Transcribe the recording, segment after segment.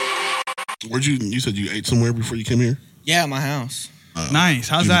You said you ate somewhere before you came here? Yeah, my house. Nice.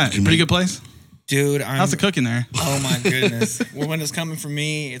 How's that? Pretty good place? Dude, how's the cooking there? Oh, my goodness. Well, when it's coming from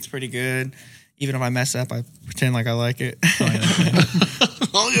me, it's pretty good. Even if I mess up, I pretend like I like it.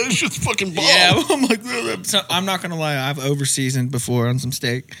 Oh, yeah, it's just fucking bomb. Yeah, I'm like, so, I'm not going to lie. I've over-seasoned before on some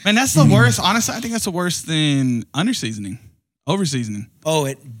steak. Man, that's the worst. Honestly, I think that's the worst than under-seasoning. Over-seasoning. Oh,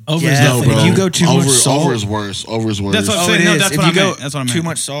 it over is no, bro. If you go too much salt. Over is worse. That's what I'm saying. No, that's what I meant. That's what I meant. Too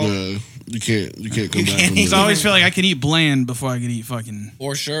much salt. Yeah, you can't come back from Because I always feel like I can eat bland before I can eat fucking...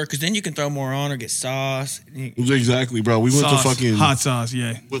 For sure, because then you can throw more on or get sauce. Exactly, bro. We went to fucking... Hot sauce,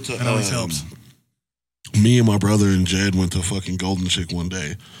 yeah. That always helps. Me and my brother and Jed went to fucking Golden Chick one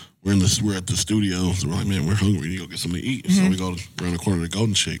day. We're at the studio. So we're like, man, we're hungry. We need to go get something to eat. So we go around the corner to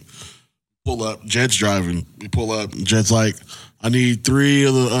Golden Chick. Pull up. Jed's driving. We pull up. And Jed's like, I need 3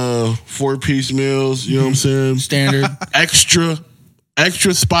 of the 4-piece meals. You know what I'm saying? Standard. Extra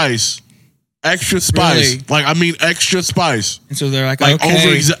spice. Extra spice. Really? Like, I mean, extra spice. And so they're like okay.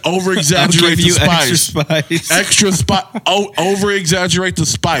 Over exaggerate the spice. Extra spice. Over exaggerate the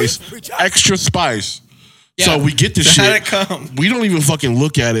spice. Extra spice. Yeah. So we get this shit. How'd it come? We don't even fucking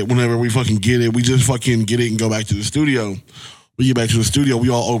look at it whenever we fucking get it. We just fucking get it and go back to the studio. We get back to the studio. We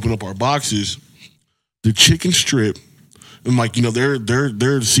all open up our boxes. The chicken strip, and like, you know,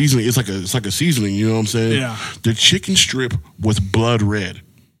 their seasoning. It's like a seasoning. You know what I'm saying? Yeah. The chicken strip was blood red.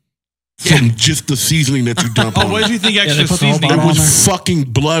 From just the seasoning that you dump on. Oh, what did you think extra seasoning? It was fucking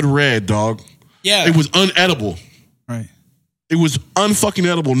blood red, dog. Yeah. It was unedible. Right. It was unfucking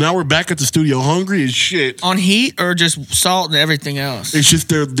edible. Now we're back at the studio, hungry as shit. On heat or just salt and everything else? It's just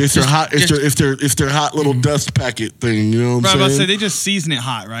their hot little dust packet thing. You know what I'm saying? I was about to say they just season it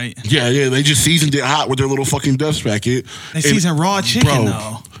hot, right? Yeah. They just seasoned it hot with their little fucking dust packet. They season raw chicken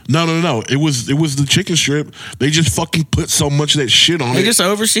though. No. It was the chicken strip. They just fucking put so much of that shit on it. They just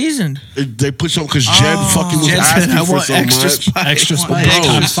over seasoned. They put some because Jed fucking was asking for so much. Extra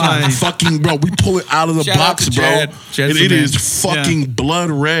spice. Bro, we pull it out of the box, bro. And it is fucking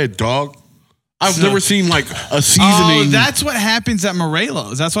blood red, dog. I've never seen like a seasoning. Oh, that's what happens at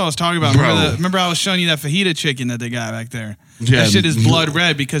Morelos. That's what I was talking about. Remember I was showing you that fajita chicken that they got back there. Yeah, that shit is blood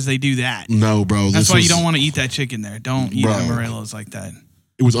red because they do that. No, bro. That's why you don't want to eat that chicken there. Don't eat at Morelos like that.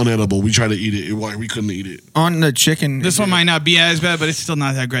 It was unedible. We tried to eat it. We couldn't eat it. On the chicken. This one might not be as bad, but it's still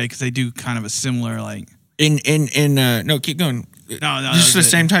not that great because they do kind of a similar like. No, keep going. No, this is the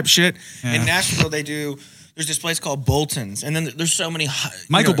same type of shit. Yeah. In Nashville, they do. There's this place called Bolton's, and then there's so many.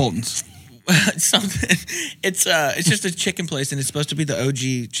 Michael Bolton's. Something. It's just a chicken place, and it's supposed to be the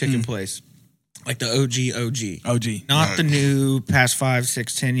OG chicken place, like the OG, not the new past 5,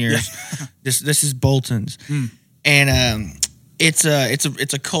 6, 10 years. Yeah. This is Bolton's, and it's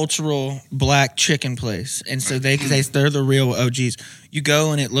a cultural black chicken place, and so they're the real OGs. You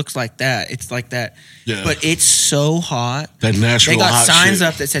go and it looks like that. It's like that, but it's so hot. That Nashville. They got hot signs shit.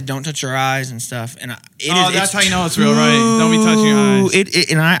 up that said "Don't touch your eyes" and stuff. And that's how you know it's real, right? Don't be touching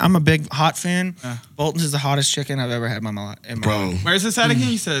your eyes. I'm a big hot fan. Bolton's is the hottest chicken I've ever had in my life. Where's this at again?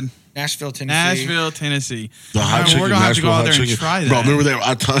 You said. Nashville, Tennessee. The hot chicken. We're gonna have to go out there and try that. Bro, remember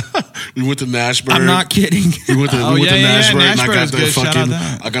that? We went to Nashville. I'm not kidding. We went to Nashville, and I got the fucking.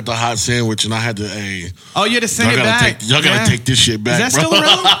 I got the hot sandwich, and I had to. Oh, you had to send it back. Y'all gotta take this shit back. Is that still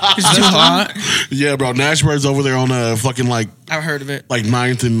around? It's too hot. Yeah, bro. Nashville's over there on fucking like. I've heard of it. Like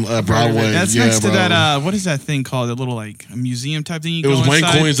 9th and Broadway. That's next to that. What is that thing called? A little like a museum type thing. It was Wayne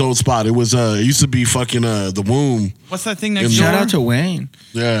Coyne's old spot. It was. It used to be fucking the Womb. What's that thing next door? Shout out to Wayne.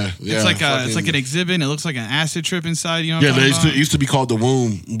 Yeah. It's like an exhibit. And it looks like an acid trip inside. You know? It used to be called the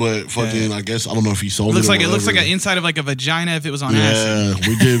Womb, but fucking I guess I don't know if he sold it. It looks like an inside of like a vagina if it was on acid. Yeah,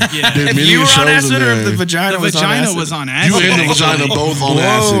 we did. Did many you were shows on acid in there. or if the vagina was on acid? You and the vagina both on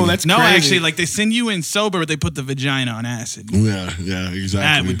acid. Whoa, that's crazy. Actually, like they send you in sober, but they put the vagina on acid. Yeah, exactly.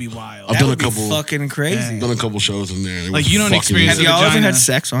 That would be wild. I've done a couple. Fucking crazy. I've done a couple shows in there. Like you don't experience. Have y'all ever had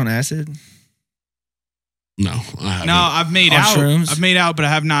sex on acid? No, I haven't. No, I've made out. Shrooms? I've made out, but I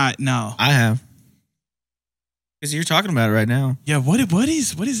have not. No, I have. Because you're talking about it right now. Yeah, what is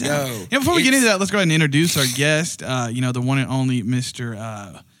that? Before we get into that, let's go ahead and introduce our guest. The one and only Mr.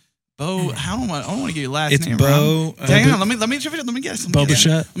 Beau. I don't want to get your last name. It's Beau. Hang on, let me guess.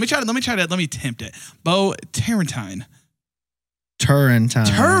 Let me tempt it. Beau Turrentine.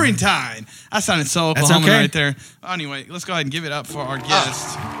 Turrentine. That sounded so Oklahoma right there. Anyway, let's go ahead and give it up for our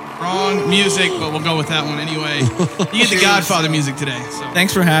guest. Wrong music, but we'll go with that one anyway. You get the Godfather music today. So.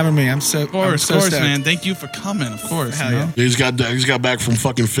 Thanks for having me. Of course, man. Thank you for coming. Of course. Hell yeah. He just got back from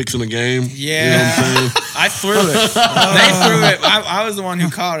fucking fixing the game. Yeah. You know what I'm saying? I threw it. They threw it. I was the one who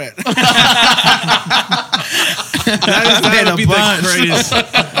caught it. That would be the greatest.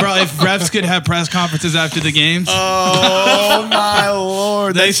 Bro, if refs could have press conferences after the games. Oh, my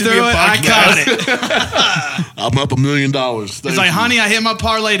Lord. They threw it. I caught it. I'm up $1 million. It's like, honey, I hit my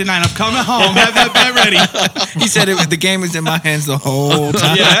parlay tonight. I'm coming home. Have that bet ready. He said the game was in my hands the whole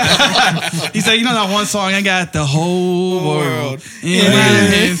time. Yeah. He said, you know that one song? I got the whole world in my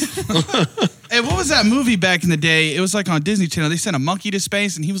hands. Hey, what was that movie back in the day? It was like on Disney Channel. They sent a monkey to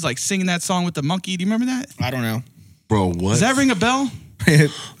space, and he was like singing that song with the monkey. Do you remember that? I don't know. Bro, what? Does that ring a bell?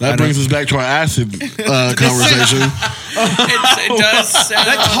 That brings us back to our acid conversation. It does sound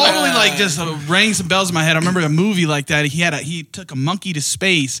That totally like just rang some bells in my head. I remember a movie like that. He took a monkey to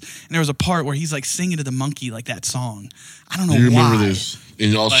space, and there was a part where he's like singing to the monkey like that song. I don't know why. Do you remember this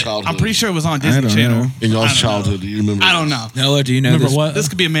in y'all's childhood? I'm pretty sure it was on Disney Channel. In y'all's childhood, do you remember? I don't know. Noah, do you know Remember this? what? This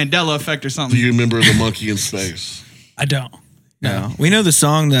could be a Mandela effect or something. Do you remember the monkey in space? I don't. No, we know the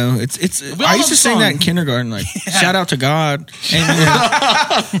song though. It's. all I know used to the sing song. that in kindergarten. Like, shout out to God.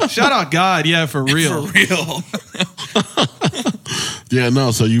 And, Shout out God, yeah, for real. for real. Yeah, no.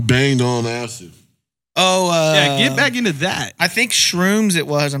 So you banged on acid. Oh, Yeah, get back into that. I think shrooms. It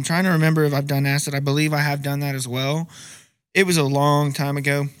was. I'm trying to remember if I've done acid. I believe I have done that as well. It was a long time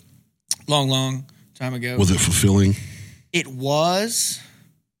ago. Long time ago. Was it fulfilling? It was.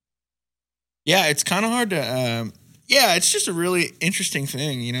 Yeah, it's kind of hard to. Yeah, it's just a really interesting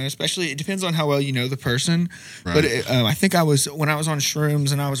thing, you know. Especially, it depends on how well you know the person. Right. But I think when I was on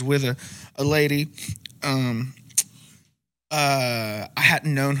shrooms and I was with a lady. I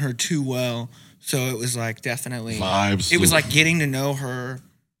hadn't known her too well, so it was like definitely Vibes. It was like getting to know her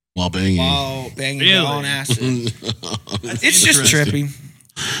while banging. Really? on acid. It's just interesting. trippy.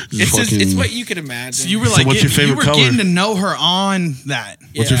 It's what you could imagine. So you were So like, what's your favorite you were color? getting to know her on that.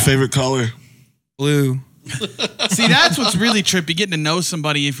 What's your favorite color? Blue. See, that's what's really trippy. Getting to know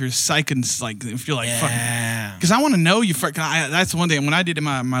somebody if you're psyching, like if you're like, Yeah. because I want to know you. That's one thing. When I did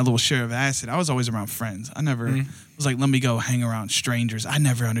my little share of acid, I was always around friends. I never was like, let me go hang around strangers. I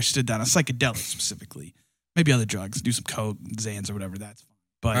never understood that. On psychedelics specifically, maybe other drugs, do some coke, Xans or whatever. That's fine.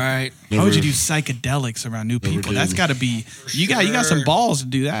 But All right. how would you do psychedelics around new people? did. That's got to be you got some balls to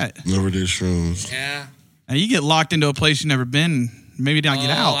do that. Never did shrooms. Yeah. And you get locked into a place you've never been, maybe not get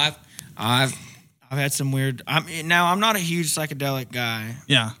out. I've had some weird. I'm not a huge psychedelic guy.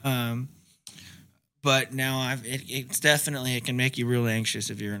 Yeah. But now it's definitely, it can make you real anxious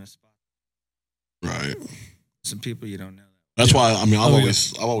if you're in a spot. Right. Some people you don't know. That's why. I mean, I've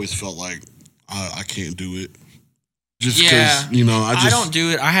always felt like I can't do it. Just because, Yeah. I don't do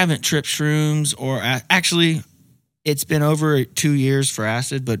it. I haven't tripped shrooms or actually, it's been over 2 years for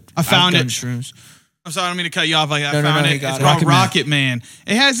acid, but I found I've done it. shrooms. I'm sorry, I don't mean to cut you off like that. No, I found he it. got It's it. called Rocket Man.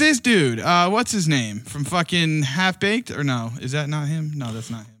 It has this dude. What's his name? From fucking Half Baked? Or no? Is that not him? No, that's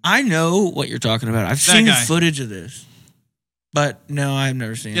not him. I know what you're talking about. I've That seen guy. footage of this, but no, I've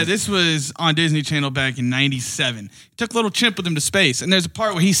never seen Yeah, it. this was on Disney Channel back in '97. He took a little chimp with him to space, and there's a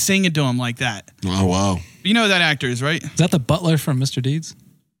part where he's singing to him like that. Oh wow. You know who that actor is, right? Is that the butler from Mr. Deeds?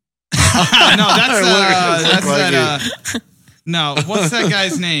 No, that's Like that. No, what's that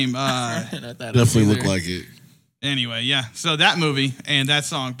guy's name? Definitely look like it. Anyway, yeah. So that movie and that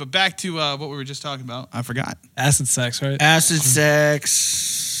song. But back to what we were just talking about. I forgot. Acid sex, right? Acid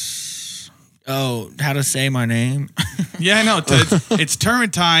sex. Oh, how to say my name? Yeah, I know. It's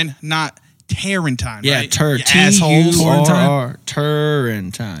Turrentine, not Turrentine, Yeah, right? Tur. You assholes.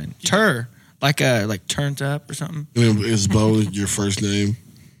 Turrentine. Turrentine. Like turned up or something. And is Beau your first name?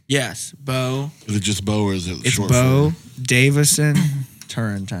 Yes, Beau. Is it just Beau or is it It's short Beau form? Davison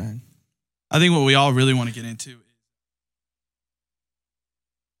Turrentine. I think what we all really want to get into,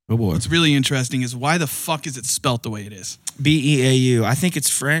 Oh boy. what's really interesting, is why the fuck is it spelt the way it is? Beau. I think it's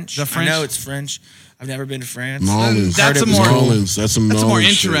French. The French? I know it's French. I've never been to France. Nolans. That's Heard a it was more- cool. Nolans. That's some That's a more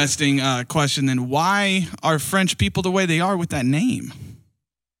Nolans shit. interesting question than why are French people the way they are with that name?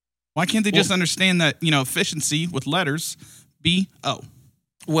 Why can't they just understand that, efficiency with letters, B-O?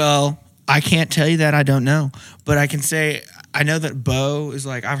 Well, I can't tell you that. I don't know. But I can say, I know that Beau is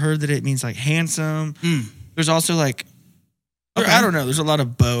like, I've heard that it means like handsome. There's also like, Okay. I don't know. There's a lot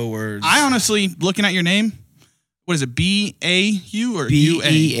of Beau words. I honestly, looking at your name, what is it, B-A-U or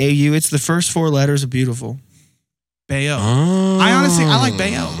U-A? Beau. It's the first 4 letters of beautiful. Beau. Oh. I like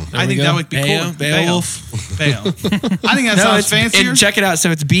Beau. I think that would be cool. Beowulf. Beau. I think that sounds fancier. And check it out.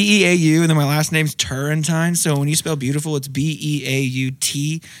 So it's Beau, and then my last name's Turrentine. So when you spell beautiful, it's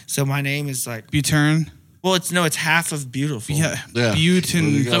Beaut. So my name is like Buturn. Well, it's half of beautiful. Yeah. Yeah.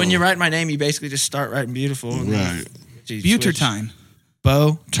 Butin. So when you write my name, you basically just start writing beautiful. Right. Buturtine.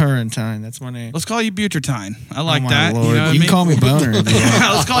 Beau Turrentine. That's my name. Let's call you Buturtine. I like Oh, my that. Lord. You know what I You mean? can call me Boner.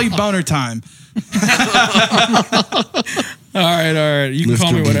 Let's call you Boner Time. All right. You can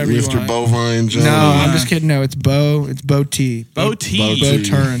call me whatever you Mr. want. Bovine Jones. No, I'm just kidding. No, it's Beau. It's Beau T. Beau T. Beau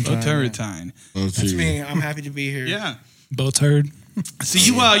Turrentine. Beau Turrentine. That's me. I'm happy to be here. Yeah. Beau Turd. So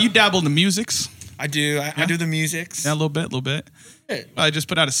you dabble in the musics. I do. I do the musics. Yeah, a little bit. I just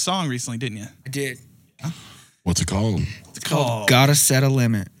put out a song recently, didn't you? I did. What's it called? It's called Gotta Set a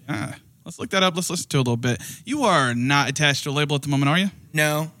Limit. Let's look that up. Let's listen to it a little bit. You are not attached to a label at the moment, are you?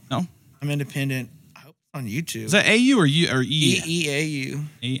 No. No. I'm independent. I hope it's on YouTube. Is that AU or E? EEAU.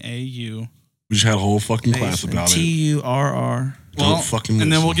 AAU. We just had a whole fucking class about it. TURR. Well, fucking and then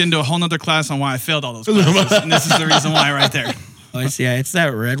listen. we'll get into a whole nother class on why I failed all those classes. And this is the reason why right there. Oh, it's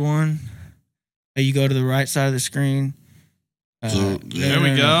that red one. You go to the right side of the screen. There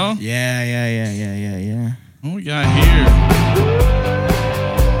we go. Yeah. What we got here?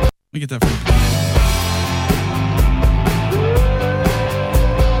 Let me get that for you.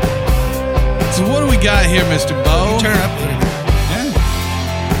 So what do we got here, Mr. Beau? Turn it up a little bit.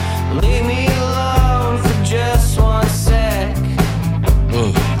 Yeah. Leave me alone for just 1 sec.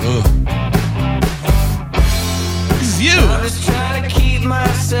 This is you. I'm just trying to keep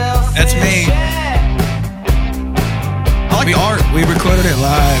myself That's in me. check. I like the art. We recorded it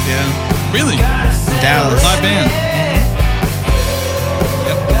live, yeah. Really? Dallas. Live band.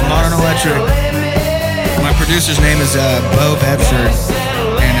 Modern Electric. My producer's name is Beau Bedford,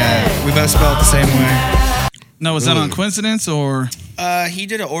 and we both spell it the same way. No, is that on coincidence or? He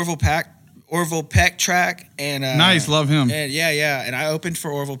did an Orville Peck track, and Nice, love him. And yeah, and I opened for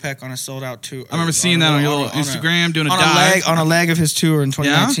Orville Peck on a sold out tour. I remember seeing that on your little Instagram, doing a dive. on a leg of his tour in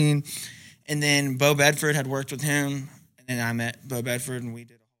 2019. And then Beau Bedford had worked with him, and then I met Beau Bedford, and we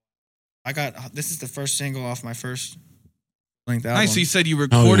did. This is the first single off my first length album. Nice. So you said you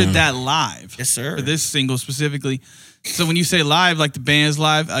recorded that live. Yes, sir. For this single specifically. So when you say live, like the band's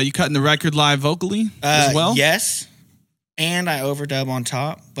live, you cutting the record live vocally as well? Yes. And I overdub on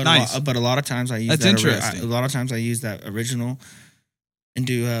top, but Nice. a lot of times I use That's interesting. a lot of times I use that original and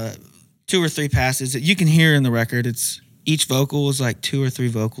do 2 or 3 passes. You can hear in the record. It's each vocal is like 2 or 3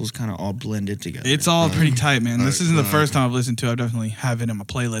 vocals kind of all blended together. It's all pretty tight, man. This isn't the first time I've listened to it. I definitely have it in my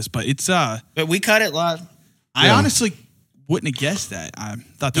playlist, but it's But we cut it live. I honestly wouldn't have guessed that. I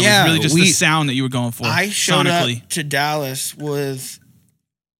thought that Yeah, was really just the sound that you were going for. I showed sonically. up to Dallas with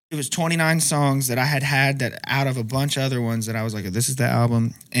it was 29 songs that I had that out of a bunch of other ones that I was like, this is the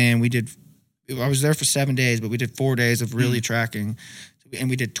album, and I was there for 7 days, but we did 4 days of really tracking, and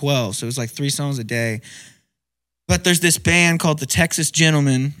we did 12, so it was like 3 songs a day. But there's this band called the Texas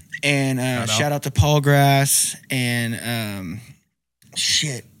Gentlemen, and shout out to Paul Grass and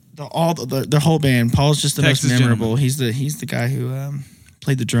the whole band. Paul's just the Texas most memorable. He's the guy who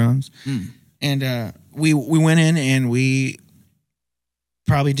played the drums, and we went in and we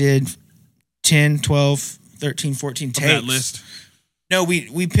probably did 10, 12, 13, 14 takes. That list. No,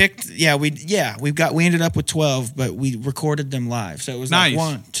 we picked. We ended up with 12, but we recorded them live. So it was Nice. like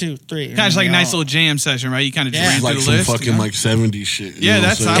 1, 2, 3. Kind of just like a nice little jam session, right? You kind of just Yeah. ran Like through some the list. fucking you know? like 70s shit. you Yeah, know what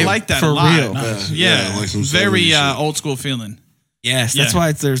that's I'm I saying? like that For a lot. real. Yeah, like some very 70s shit. old school feeling. Yes, Yeah. that's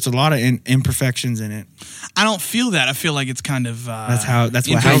why there's a lot of imperfections in it. I don't feel that. I feel like it's kind of That's how it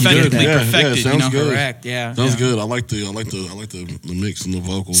imperfectly did that. Yeah, perfected. sounds you know? good. Correct. Yeah. Sounds good. I like the mix and the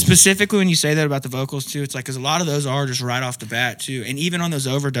vocals. Specifically, when you say that about the vocals too, it's like because a lot of those are just right off the bat too, and even on those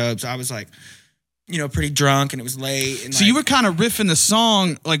overdubs, I was like, pretty drunk and it was late. And So you were kind of riffing the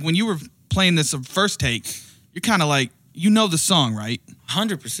song, like when you were playing this first take, you're kind of like, the song, right?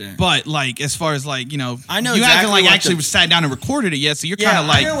 100%. But like, as far as like, I know you exactly haven't like what actually sat down and recorded it yet. So you're kind of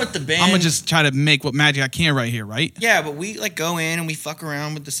like, I know what the band. I'm gonna just try to make what magic I can right here, right? Yeah, but we like go in and we fuck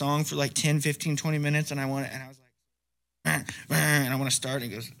around with the song for like 10, 15, 20 minutes, and I was like, and I want to start,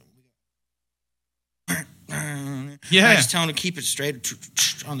 and it goes. Yeah. I just tell him to keep it straight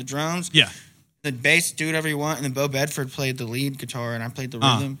on the drums. Yeah. The bass, do whatever you want, and then Beau Bedford played the lead guitar, and I played the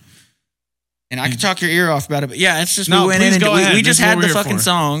rhythm. And I could talk your ear off about it, but yeah, it's just No, we went please in go and ahead. we This just is what had we're the here fucking for.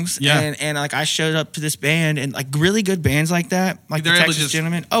 songs, Yeah. and like I showed up to this band, and like really good bands like that, like They're the able to Texas just-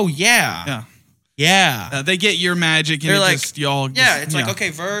 Gentlemen. Oh yeah. They get your magic and They're it like, just y'all. Yeah, just, it's like okay,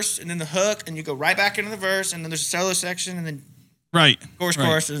 verse, and then the hook, and you go right back into the verse, and then there's a solo section, and then Right.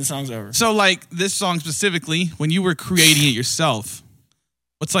 Chorus, and the song's over. So, like, this song specifically, when you were creating it yourself,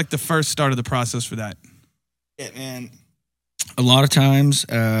 what's like the first start of the process for that? Yeah, man. A lot of times,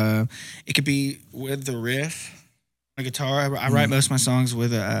 it could be with the riff, a guitar. I write most of my songs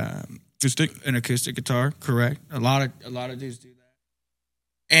with an acoustic guitar. Correct. A lot of dudes do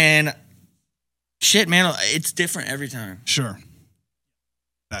that. And shit, man, it's different every time. Sure.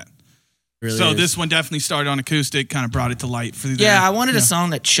 That. Really So is. this one definitely started on acoustic, kind of brought it to light for the. Yeah, I wanted a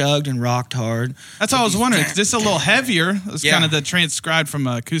song that chugged and rocked hard. That's all I was wondering. 'Cause this is a little heavier. It's Yeah. kind of the transcribed from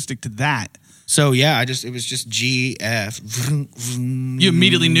acoustic to that. So yeah, it was just G, F. You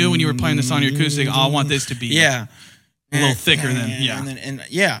immediately knew when you were playing this on your acoustic, oh, I want this to be Yeah. a little thicker than, yeah. And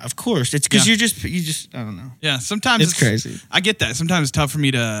yeah, of course. It's because Yeah. you just, I don't know. Yeah, sometimes It's crazy. I get that. Sometimes it's tough for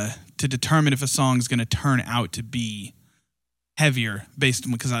me to determine if a song is going to turn out to be heavier based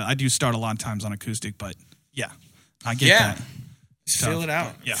on, because I do start a lot of times on acoustic, but yeah, I get Yeah. that. Just Tough. feel it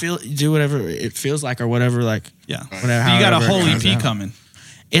out. Yeah. Do whatever it feels like or whatever, like, Yeah. whatever. You got a however it whole comes EP out. coming.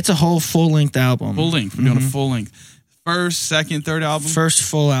 It's a whole full-length album. Full length. We're doing a full length. First, second, third album? First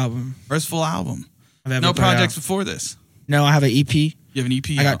full album. First full album. I've ever No put out. projects before this. No, I have an EP. You have an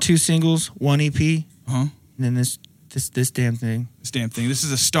EP. I got 2 singles, 1 EP, Uh-huh. and then this damn thing. This damn thing. This is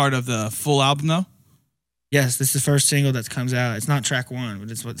the start of the full album, though? Yes, this is the first single that comes out. It's not track 1, but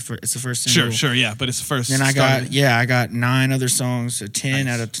it's the first single. Sure, yeah, but it's the first. Then I start. got 9 other songs, so 10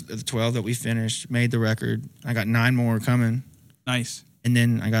 Nice. out of the 12 that we finished, made the record. I got 9 more coming. Nice. And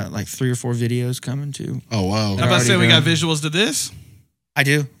then I got like 3 or 4 videos coming too. Oh wow. I'm about to say already we got done. visuals to this. I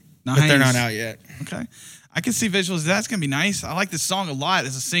do, but they're not out yet. Okay. I can see visuals. That's going to be nice. I like this song a lot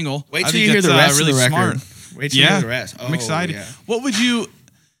as a single. Wait I till think you hear the that's, rest really of the record. smart. Wait till you Yeah. hear the rest. I'm Oh, excited. yeah. What would you,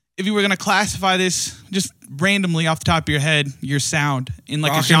 if you were going to classify this just randomly off the top of your head, your sound in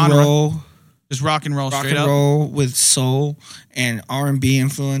like Rock a genre? and roll, Just rock and roll rock straight and up? roll with soul and R&B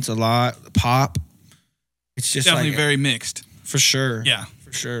influence a lot. Pop. It's just Definitely like very mixed. for sure. Yeah.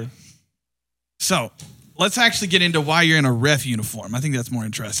 for sure. So let's actually get into why you're in a ref uniform. I think that's more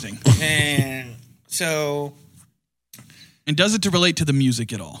interesting. And so And does it to relate to the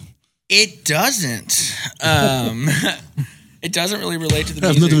music at all? it doesn't. It doesn't really relate to the It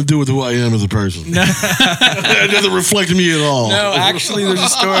has music. nothing to do with who I am as a person. It doesn't reflect me at all. No, actually, there's a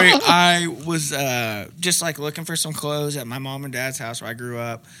story. I was just like looking for some clothes at my mom and dad's house where I grew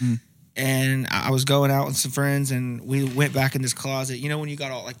up. And I was going out with some friends, and we went back in this closet. You know, when you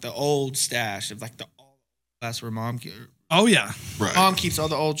got all like the old stash of like that's where mom Oh, yeah. Right. Mom keeps all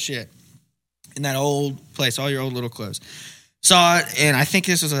the old shit in that old place, all your old little clothes. Saw it, and I think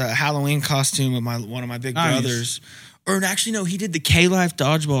this was a Halloween costume of one of my big Nice. brothers. Or actually, no, he did the K-Life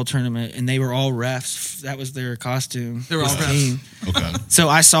dodgeball tournament, and they were all refs. That was their costume. They were all His refs. team. Okay. So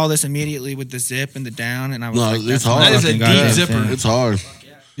I saw this immediately with the zip and the down, and I was No, like, it's "That's hard. my That is a fucking deep goddamn zipper. thing." It's hard.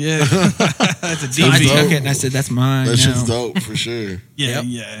 Yeah. That's a So I deep dope. took it and I said, "That's mine." That now. shit's dope for sure. Yeah, Yep.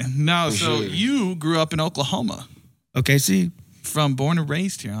 yeah. No, For so sure. you grew up in Oklahoma. Okay, see, Born and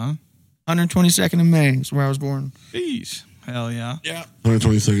raised here, huh? 122nd of May is where I was born. Jeez. Hell yeah. Yeah.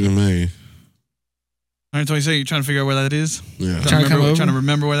 122nd of May. 127, you're trying to figure out where that is? Yeah. Trying to come over? Trying to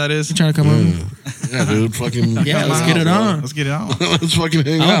remember where that is? You trying to come over? Yeah, dude. Fucking. Yeah, come let's out, get it bro. on. Let's get it on. Let's fucking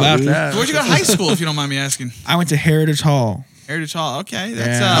hang I'm out. about dude. that. So where'd you go to high school, if you don't mind me asking? I went to Heritage Hall. Heritage Hall. Okay.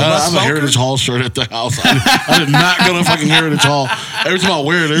 That's Yeah. I Wes have a Welker? Heritage Hall shirt at the house. I did not go to fucking Heritage Hall. Every time I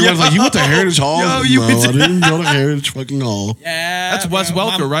wear it, everyone's like, "You went to Heritage Hall?" Yo, you no, went to- I didn't go to Heritage fucking Hall. Yeah, That's Wes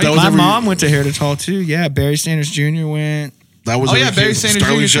Welker, right? That was My every- mom went to Heritage Hall too. Yeah, Barry Sanders Jr. went. That was Oh, yeah, every Barry kid. Sanders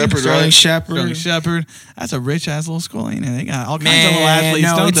Sterling Jr. Shepard, Sterling right? Shepard. Sterling Shepard. That's a rich ass little school, ain't it? They got all kinds of little Man, athletes,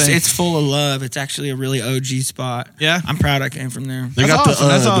 no, don't they? it's full of love. It's actually a really OG spot. Yeah? I'm proud I came from there. They That's got awesome.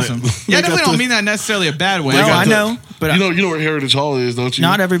 the, That's they- awesome. they Yeah, I got definitely the- don't mean that in necessarily a bad way. No, got I the- know, but you know where Heritage Hall is, don't you?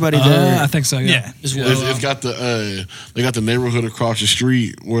 not everybody there. I think so. Yeah. is It's, well. it's got the they got the neighborhood across the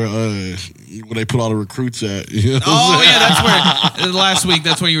street where they put all the recruits at. You know what I'm Oh, saying? yeah, that's where, last week,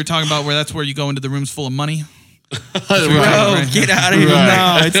 that's where you were talking about, where that's where you go into the rooms full of money. Bro, Right. get out of here!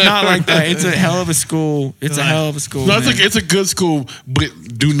 Right. No, it's not like that. It's a hell of a school. It's a hell of a school. No, man. it's a good school, but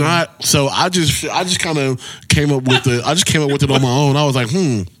do not. So I just kind of came up with it on my own. I was like,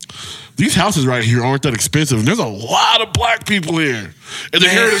 these houses right here aren't that expensive. And there's a lot of black people here, and the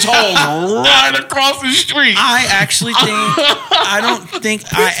Heritage Hall is right across the street. I actually think I don't think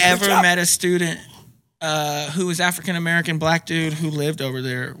I ever met a student who was African American black dude who lived over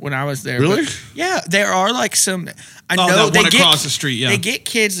there when I was there. Really? But, yeah, there are like some. I know that they one get across the street. Yeah, they get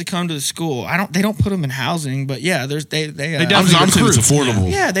kids to come to the school. They don't put them in housing, but yeah, they definitely I'm saying it's recruit.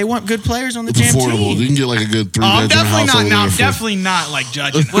 affordable. yeah, they want good players on the It's damn affordable. team. You can get like a good 3 I'm bedroom definitely house not. over No, there I'm for- definitely not like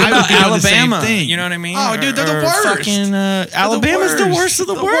judging. What I about would be doing the same Alabama? thing. You know what I mean? Oh, dude, they're the Or worst. Fucking, Alabama's the worst of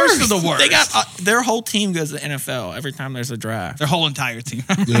the The worst. worst of the worst. They got their whole team goes to the NFL every time there's a draft. Their whole entire team.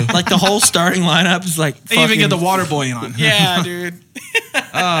 Like the whole starting lineup is like. They even get the water boy on. Yeah, dude.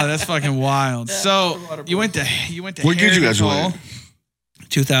 Oh, that's fucking wild. So you went to What year did you Heritage Hall. graduate?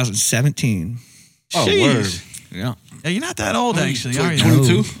 2017. Oh, Sheesh. word. Yeah. Yeah, you're not that old actually, It's are like you?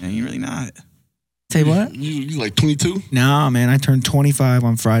 22? Yeah, you're really not. Say what? You like 22? No, man. I turned 25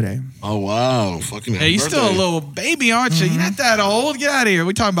 on Friday. Oh, wow. Fucking Hey, happy you're still a birthday. little baby, aren't you? You're not that old. Get out of here.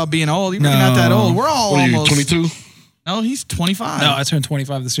 We talking about being old. You're really not that old. We're all What are you, almost 22? No, he's 25. No, I turned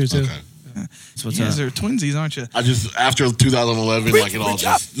 25 this year too. Okay. That's what's you guys up. are twinsies, aren't you? I just, after 2011, like it all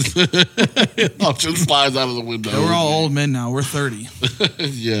just, it all just flies out of the window. Yeah, we're all old men now. We're 30.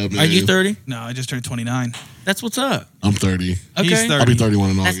 Yeah, man. Are you 30? No, I just turned 29. That's what's up. I'm 30. He's Okay. 30. I'll be 31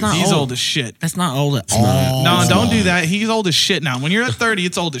 in August. That's not He's old. old as shit. That's not old at not. all. No, It's don't not. do that. He's old as shit now. When you're at 30,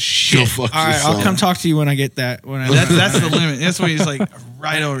 it's old as Go shit. fuck All right, yourself. I'll come talk to you when I get that. When I That's the limit. That's when he's like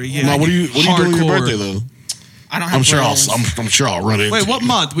right over. Yeah. Now, what are you doing on your Hardcore. birthday though? I don't have I'm sure plans. I'm sure I'll run into Wait, what you.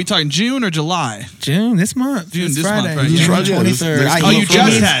 month? We talking June or July? June this month. June It's this Friday. month, right? June This Friday, yeah, this 23rd. next Oh, you month. just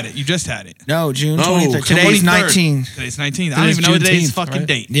Friday. had it. You just had it. No, June No, 23rd. Today's 23rd. 19. Today's 19th. I don't Today's even know today's Juneteenth, fucking right?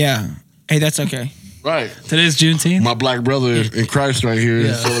 date. Yeah. Hey, that's okay. Right. Today's Juneteenth. My black brother in Christ right here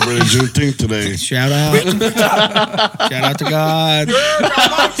is celebrating Juneteenth today. Shout out. Shout out to God.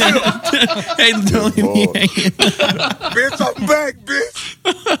 Hey, don't leave me hanging. Bitch, I'm back,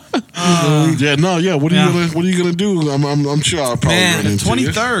 bitch. Yeah, no, yeah. What are you gonna do? I'm sure I'll probably Man, run into you.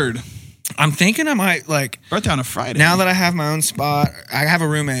 23rd. I'm thinking I might like Birthday on a Friday. now that I have my own spot. I have a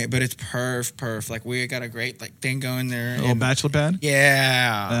roommate, but it's perf. Like we got a great like thing going there. a little And- bachelor pad.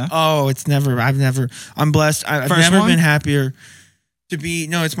 Yeah. Yeah? Oh, I'm blessed. I've First never one? been happier to be.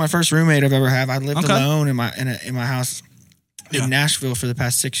 No, it's my first roommate I've ever had. I lived Okay. alone in my house Yeah. in Nashville for the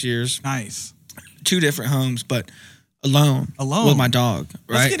past 6 years. Nice. 2 different homes, but alone with my dog.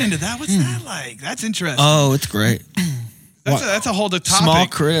 Right. Let's get into that. What's that like? That's interesting. Oh, it's great. that's a whole other topic. Small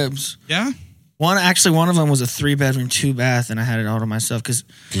cribs. Yeah. One of them was a 3-bedroom, 2-bath, and I had it all to myself because.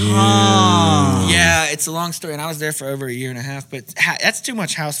 Yeah, it's a long story, and I was there for over a year and a half. But that's too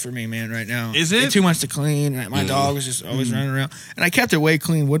much house for me, man. Right now, Is it? It's too much to clean? And my dog was just always running around, and I kept it way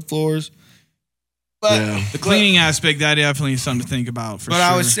clean, wood floors. But Yeah. The cleaning aspect, that definitely is something to think about for but sure.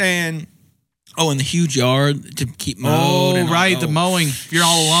 I was saying, and the huge yard to keep mowed. oh, and all- right. The mowing. If you're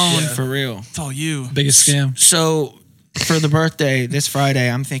all alone, for real. it's all you. Biggest scam. So for the birthday this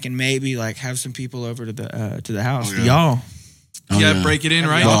Friday, I'm thinking maybe like have some people over to the house. Oh, yeah. Y'all Oh, Yeah, break it in,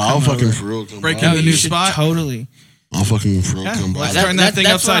 right? No, I'll come fucking over. for real come Break by. in the you new should spot. totally. I'll fucking for real Yeah, come by. let's turn that thing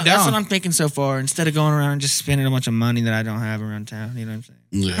that's upside That's down. what I'm thinking so far. Instead of going around and just spending a bunch of money that I don't have around town, you know what I'm saying?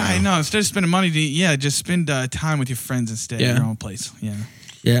 Yeah. I know. Instead of spending money, just spend time with your friends instead Yeah. at your own place. Yeah.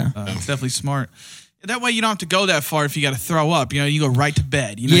 Yeah. It's definitely smart. That way you don't have to go that far if you got to throw up. You know, you go right to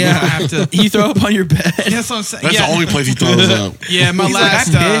bed. You know, you Yeah. don't have to. You throw up on your bed. That's what I'm saying. That's yeah. the only place he throws up. Yeah, my He's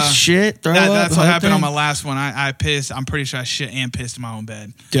last. like, I pissed, shit, throw up. That's what whole happened on thing. my last one. I pissed. I'm pretty sure I shit and pissed in my own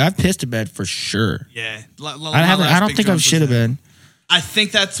bed. Dude, I've pissed a bed for sure. Yeah. I don't think I've shit a bed. I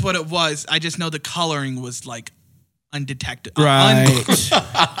think that's what it was. I just know the coloring was like undetected. Right.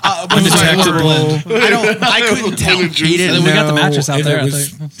 Undetectable. Undetectable. I couldn't tell. He didn't We got the know mattress out if there, it I was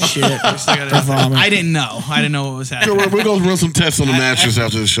think. shit or vomit. I didn't know. I didn't know what was So happening. we're going to run some tests on the mattress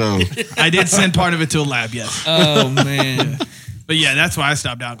after the show. I did send part of it to a lab, yes. Oh, man. But yeah, that's why I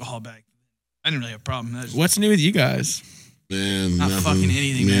stopped alcohol back. I didn't really have a problem. That was- What's new with you guys? Man, Not nothing. fucking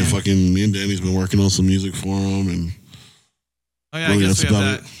anything, Man, man. fucking me and Danny's been working on some music for him, and Oh yeah, I Really, guess we that's have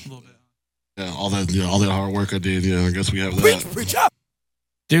about that a little bit. yeah, all that hard work I did. Yeah, I guess we have that.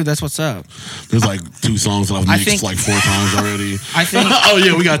 Dude, that's what's up. There's like 2 songs that I've I mixed think- like 4 times already. I think Oh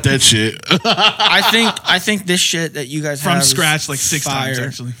yeah, we got that shit. I think this shit that you guys From have scratch is like 6 fire. times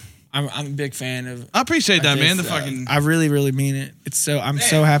actually. I'm a big fan of. I appreciate that, man. The this. fucking I really, really mean it. I'm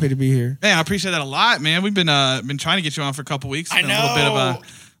so happy to be here. man, I appreciate that a lot, man. We've been trying to get you on for a couple weeks. It's been a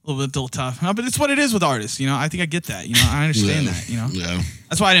little bit tough. No, but it's what it is with artists, you know. I think I get that, you know. I understand Yeah. that, you know. Yeah.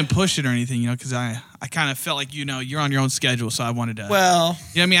 That's why I didn't push it or anything, you know, because I kind of felt like, you know, you're on your own schedule, so I wanted to. Well,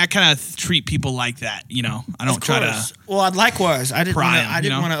 you know what I mean? I kind of treat people like that, you know. I don't try to. Well, likewise. I didn't pry want 'em, to. I you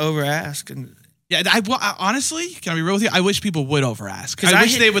didn't know? want to over ask. And Yeah, I honestly, can I be real with you? I wish people would over ask. 'Cause I I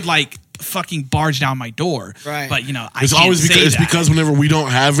wish hit- they would like fucking barge down my door. Right. But I It's can't always say because whenever we don't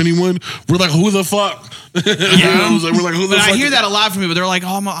have anyone, we're like, who the fuck? Yeah. We're like, who the But fuck? I hear that a lot from people. They're like,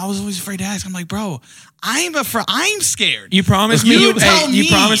 "Oh, I was always afraid to ask." I'm like, "Bro, I'm scared." You promised me You tell you me.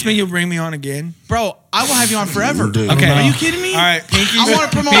 promised me you'll bring me on again. Bro, I will have you on forever. Dude. Okay. Are you kidding me? All right, pinkies. I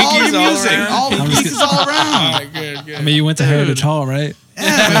want to promote all pinkies your music, around. all the pieces all around. Good. I mean, you went to Heritage Hall, right? Yeah,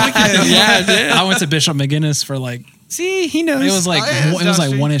 I did. I went to Bishop McGinnis for like, See, he knows. it was like, Oh, yeah, it's it was down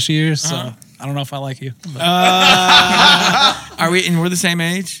like the one-ish years. So I don't know if I like you. But Are we? And we're the same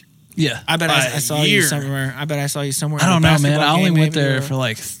age. yeah. I bet I saw you year. somewhere. I bet I saw you somewhere. I don't at a know, man. I basketball only game, went maybe, there or- for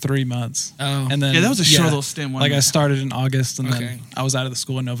like 3 months. Oh. And then Yeah, that was a short little stint, wasn't Like it? I started in August, and Okay. then I was out of the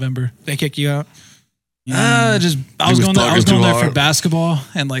school in November. They kick you out. I was was going there. I was talking going too there for hard. basketball,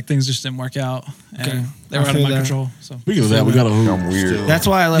 and like things just didn't work out. And Okay. they were I out of feel my that. control. So. Speaking of that, we got a hoop. I'm weird. still. That's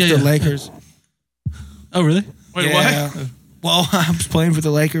why I left Yeah, the yeah. Lakers. Oh, really? Wait, Yeah. what? Well, I was playing for the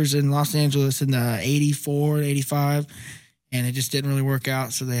Lakers in Los Angeles in 84, 85, and it just didn't really work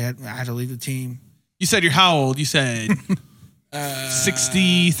out. So I had to leave the team. You said you're how old? You said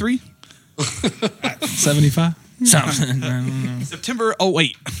 63? 75? Something. I don't know. September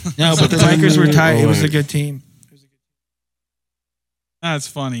 08. No, but the Lakers were tight. It was a good team. That's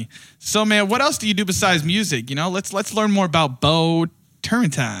funny. So, man, what else do you do besides music? Let's learn more about Beau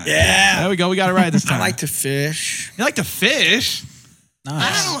Turrentine. Yeah. There we go. We got it right this I time. like to fish. You like to fish?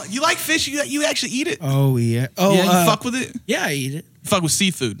 Nice. I don't. You like fish? You actually eat it? Oh yeah. Oh Yeah, you fuck with it? Yeah, I eat it. You fuck with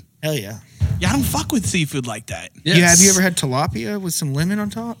seafood? Hell yeah. Yeah, I don't fuck with seafood like that. Yes. Yeah. Have you ever had tilapia with some lemon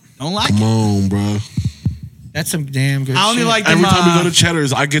on top? Don't like Come it. on, bro. That's some damn good. I only shit. like them. Every time we go to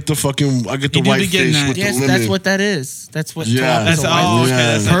Cheddar's, I get the You do white be getting fish that. with Yes, the lemon. that's what that is. That's what. Yeah. tilapia's That's a white oh, okay. Yeah.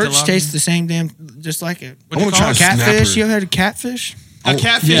 That's Perch tilapia. tastes the same damn, just like it. What do you I wanna call try it? Catfish? snapper. You ever had a catfish? A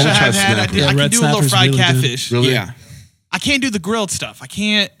catfish Yeah, I I'll try have had. I snapper. can Yeah, red do a little snapper's fried really good. catfish. Really? Yeah. I can't do the grilled stuff. I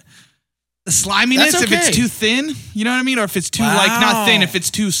can't. The sliminess, That's if it's okay. too thin, you know what I mean? Or if it's too, like, not thin, if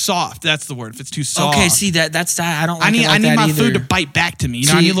it's too soft. That's the word. If it's too soft. Okay, see that's I don't. Like I need it like I need that my either. food to bite back to me. You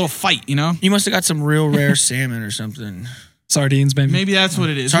know, I See- need a little fight, you know? You must have got some real rare salmon or something. Sardines, maybe. Maybe that's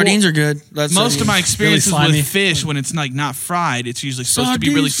what it is. Sardines Well, are good. That's most of my experiences slimy. with fish, when it's like not fried, it's usually supposed to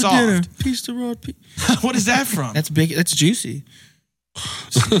be really for dinner. soft. Piece of raw pea. What is that from? That's big. That's juicy.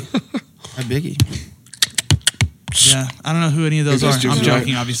 A biggie. Yeah, I don't know who any of those are. It's I'm juicy,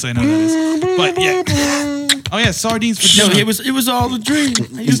 joking. Obviously, I know who that is. But yeah. Oh yeah, sardines for No, dinner. it was all a dream.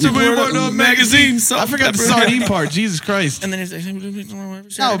 I used to read a magazine. I forgot the sardine part. Jesus Christ. And then it's like,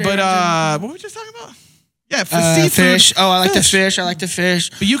 No, but what were we just talking about? Yeah, for seafood. fish. Oh, I like to fish. I like to fish.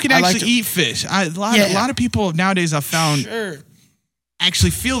 But you can I like actually to- eat fish. A Yeah. lot of people nowadays I've found Sure.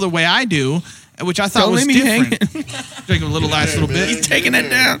 actually feel the way I do, which I thought Don't was leave me different. Drink a little last little bit. He's taking it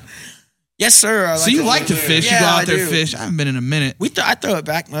down. Yes, sir. I So you like to fish? You go Yeah, out I there do. fish. I haven't been in a minute. I throw it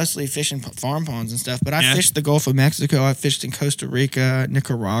back mostly fishing farm ponds and stuff, but I Yeah. fished the Gulf of Mexico. I fished in Costa Rica,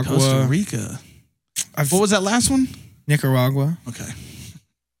 Nicaragua. Costa Rica. I've, What was that last one? Nicaragua. Okay.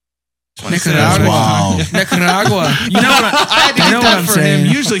 Nicaragua. Wow. Nicaragua. You know what I had to You get know that what I'm for saying.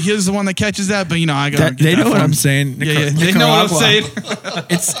 him. Usually he's the one that catches that, but I got. They know what I'm saying. Yeah, yeah. They know what I'm saying.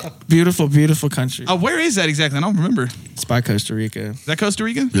 It's beautiful, beautiful country. Where is that exactly? I don't remember. Is It's by Costa Rica. that Costa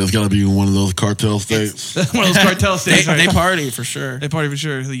Rica? Yeah, it's got to be one of those cartel states. One of those cartel states. They right? party for sure. They party for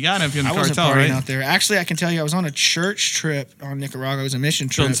sure. You got to if you're in I the wasn't cartel, partying right? out there. Actually, I can tell you, I was on a church trip on Nicaragua. It was a mission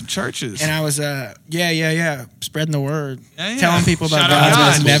trip. Building some churches. And I was, spreading the word, Yeah, yeah. telling people about Shout out God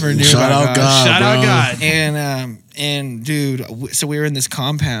that God. I never knew Shout about out God. God. Shout out bro. God. And dude, so we were in this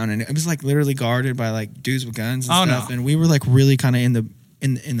compound, and it was like literally guarded by like dudes with guns and Oh, stuff, no. and we were like really kind of in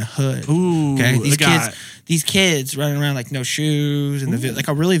the hood. Ooh, Okay, the these kids running around like no shoes and like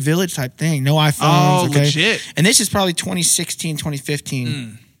a really village type thing, no iPhones. Oh, okay? legit. And this is probably 2016,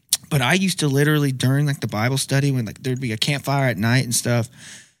 2015. But I used to literally during like the Bible study when like there'd be a campfire at night and stuff,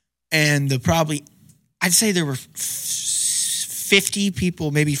 and I'd say there were 50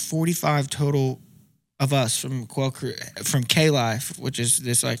 people, maybe 45 total of us from from K Life, which is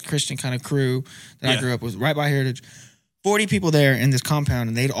this like Christian kind of crew that I grew up with right by Heritage. 40 people there in this compound,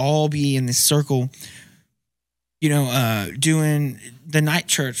 and they'd all be in this circle, doing the night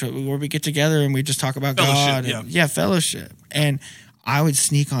church where we get together and we just talk about Fellowship, God. And, fellowship. And I would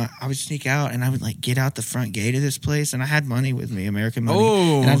sneak out, and I would like get out the front gate of this place, and I had money with me, American money,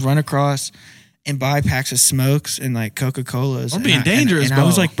 Oh. and I'd run across and buy packs of smokes and like Coca-Colas. We're being And dangerous, and I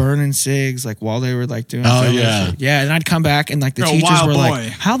was Beau. like burning cigs like while they were like doing. Oh, fellowship. yeah. And I'd come back and like the You're a teachers wild were boy. like,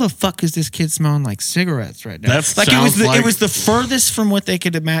 "How the fuck is this kid smelling like cigarettes right now?" That like sounds it like- was the furthest from what they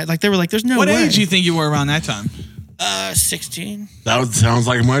could imagine. Like they were like, "There's no What way." age do you think you were around that time? 16. That sounds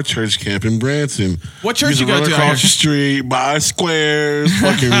like my church camp in Branson. What church Used you to go run to out across here? the street, buy squares,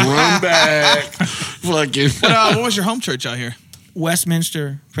 fucking run back, fucking. What was your home church out here?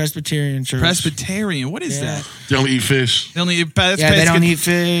 Westminster Presbyterian Church. Presbyterian. What is that? They don't eat fish. They only They don't eat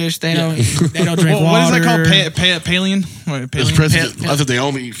fish. They don't drink water. What is that called? Palean? What, It's Palean? I thought they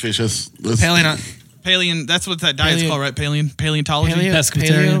only eat fish. That's Palean. That's what that diet's Paleo- called, right? Paleontology.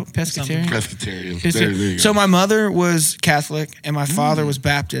 Pescatarian. Pescatarian. pescatarian. There you go. So my mother was Catholic and my father was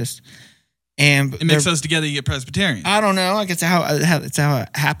Baptist. And It makes us together. You get Presbyterian. I don't know. I guess it's how it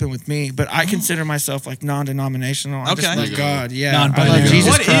happened with me. But I consider myself like non-denominational. I just Okay. love God. Yeah, I Non-binary. love Jesus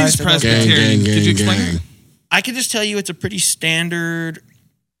What Christ. is I love- Presbyterian? Could you explain it? I can just tell you it's a pretty standard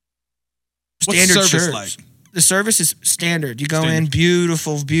What's the service church. like? The service is standard. You go in, Standard.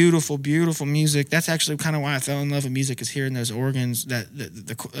 beautiful, beautiful, beautiful music. That's actually kind of why I fell in love with music, is hearing those organs. That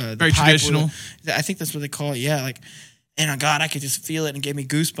the Very pipe traditional. I think that's what they call it. Yeah, like, and God, I could just feel it and it gave me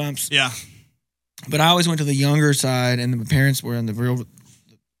goosebumps. Yeah. But I always went to the younger side, and my parents were in the real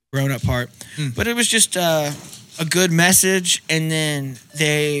grown up part. But it was just a good message, and then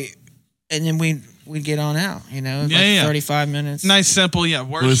we'd get on out. You know, Yeah, like yeah. 35 minutes. Nice, simple. Yeah.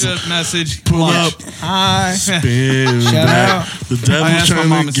 Worship, message. Pull lunch. up, Hi. spin Shout back. out. The I devil's asked my trying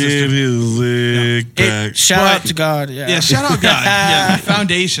mom to and get sister. his leg back. Shout out to God. Yeah. Yeah, shout out God. Yeah,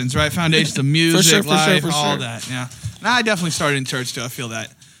 foundations, right? Foundations of music, for life, sure. all that. Yeah. And I definitely started in church too. I feel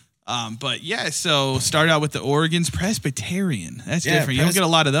that. But yeah, so started out with the organs, Presbyterian. That's Yeah, different. You don't get a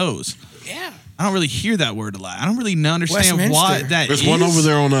lot of those. Yeah. I don't really hear that word a lot. I don't really understand Westminster. what that There's is. one over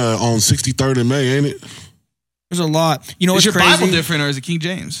there on 63rd and May, ain't it? There's a lot. You know Is what's your crazy? Bible different or is it King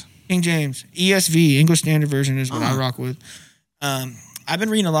James? King James, ESV, English Standard Version is what I rock with. I've been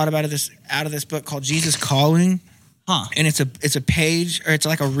reading a lot about this out of this book called Jesus Calling. Huh. And it's a page, or it's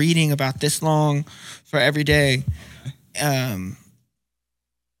like a reading about this long for every day.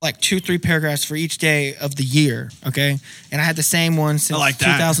 Like 2-3 paragraphs for each day of the year. Okay. And I had the same one since like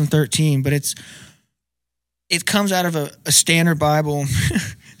that. 2013, but it comes out of a standard Bible.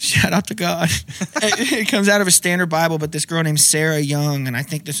 Shout out to God. It comes out of a standard Bible, but this girl named Sarah Young, and I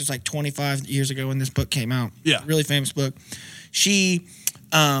think this is like 25 years ago when this book came out. Yeah. Really famous book. She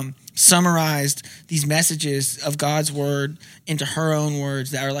summarized these messages of God's word into her own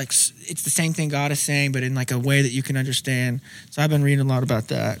words that are like, it's the same thing God is saying, but in like a way that you can understand. So I've been reading a lot about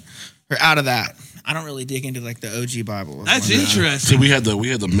that, or out of that. I don't really dig into like the OG Bible. That's So interesting. we had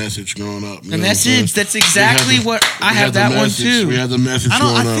the message growing up. The message, that's exactly what I have that one too. We had the message I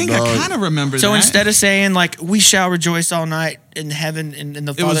growing up, think dog. I kind of remember that. So instead of saying like we shall rejoice all night in heaven and in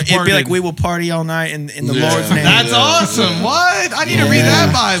the was Father, it'd be worded. like we will party all night in the Yeah. Lord's name. That's awesome. What? I need to read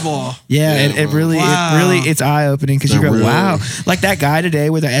that Bible. Yeah, Yeah, it's eye opening because you They're go, real. wow, like that guy today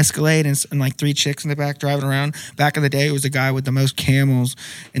with an Escalade and like 3 chicks in the back driving around. Back in the day, it was the guy with the most camels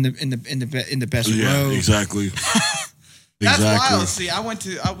in the best Yeah, row. exactly. That's wild. See, I went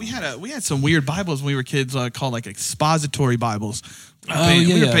to we had some weird Bibles when we were kids called like expository Bibles. We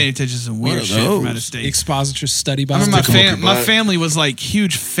were paying attention to some weird are shit from out of those? state. Expositor study I Bible. remember my butt. family was like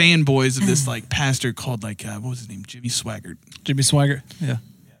huge fanboys of this like pastor called like what was his name, Jimmy Swaggart, Jimmy Swagger. Yeah.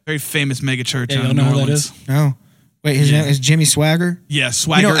 very famous mega church. Yeah, out you in don't know New who that Orleans. is? No, wait, his name is Jimmy Swagger. Yeah, You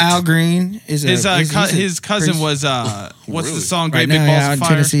Swaggart. know Al Green is his he's a his cousin priest. was what's Really? the song? right Great now Big Balls out of in Fire.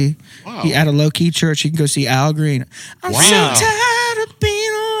 Tennessee. Wow. He at a low key church. You can go see Al Green. I'm Wow. so tired of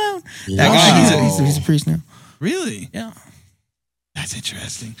being alone. That Wow. guy, he's a priest now. Really? Yeah. That's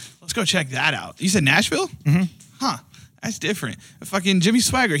interesting. Let's go check that out. You said Nashville? Mm-hmm. Huh. That's different. Fucking Jimmy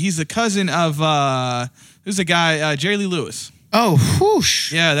Swaggart. He's the cousin of who's the guy? Jerry Lee Lewis. Oh,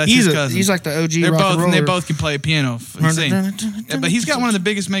 whoosh. Yeah, that's he's his cousin. He's like the OG They're rock both and and they roller. both can play piano. Insane. Yeah, but he's got one of the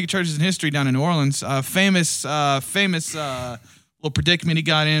biggest mega churches in history down in New Orleans. Famous little predicament he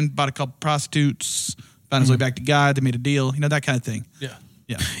got in. Bought a couple prostitutes. Found his way back to God. They made a deal. You know, that kind of thing. Yeah.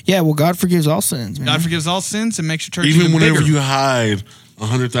 Yeah. Yeah, well, God forgives all sins, man. God forgives all sins and makes your church Even whenever bigger. you hide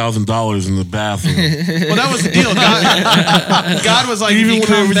 $100,000 in the bathroom. Well, that was the deal. God was like, Even if you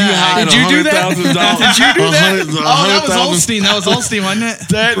come whenever you back. hide Did you do that? $100,000. Did you do that? Oh, that was Olstein. That was Olstein, wasn't it?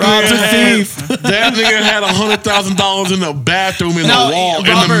 That Rob's a nigga that nigga had $100,000 in the bathroom in No, the wall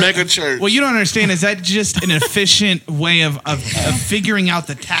in Robert, the mega church. What you don't understand is that just an efficient way of figuring out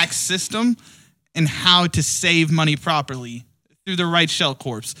the tax system and how to save money properly through the right shell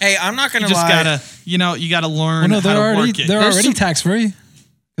corps. Hey, I'm not You gonna just lie. gotta, you gotta learn Well, no, how to work it. they're There's already some- tax free.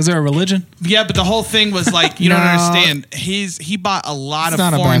 Is there a religion? Yeah, but the whole thing was like, you don't understand. He bought a lot of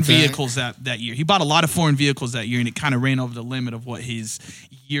foreign vehicles that year. He bought a lot of foreign vehicles that year, and it kind of ran over the limit of what his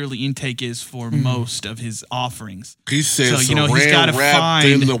yearly intake is for most of his offerings. He said, so, you know, he's got to wrapped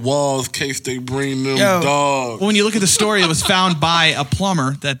find in the walls in case they bring them dogs. Well, when you look at the story, it was found by a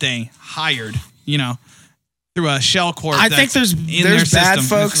plumber that they hired, you know, through a shell corp. I think there's bad system.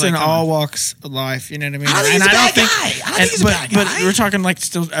 folks in all walks of life. You know what I mean? I don't think. But we're talking like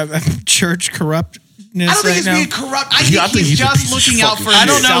still church corruptness. I don't think he's being corrupt. I think he's just looking out for himself. I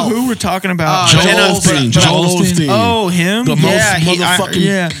don't know who we're talking about. Joel Osteen. Oh, him? The most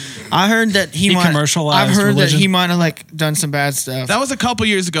motherfucking. I heard that he might. Commercialized I've heard religion. that he might have like done some bad stuff. That was a couple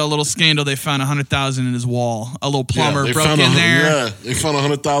years ago. A little scandal. They found 100,000 in his wall. A little plumber they broke found in there. Yeah, they found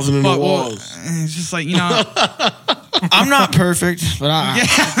 100,000 in the walls. It's just like, you know. I'm not perfect, but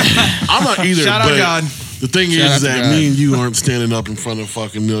I'm not either. Shout out but God. The thing Shout out is to that God. me and you aren't standing up in front of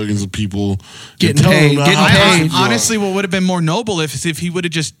fucking millions of people Getting paid. Honestly, what would have been more noble if he would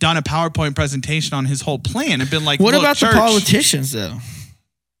have just done a PowerPoint presentation on his whole plan and been like, what look, about church, the politicians though?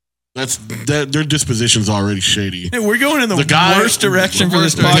 Their disposition's already shady. We're going in the guy- worst direction for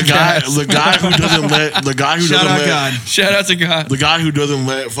this The guy podcast. who doesn't let Shout out God. Shout out to God. the guy who doesn't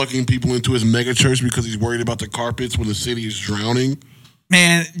let fucking people into his mega church because he's worried about the carpets when the city is drowning.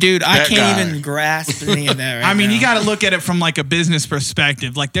 Man, dude, I That can't guy. even grasp any of that right I mean, now. you got to look at it from like a business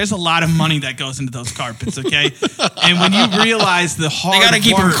perspective. Like, there's a lot of money that goes into those carpets, okay? And when you realize the hard They got to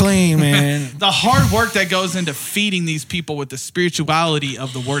keep them work, clean, man. the hard work that goes into feeding these people with the spirituality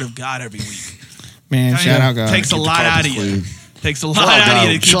of the Word of God every week, Man, shout out God. takes a Keep the lot out carpets of you. clean. Takes a lot Shout out out of you God.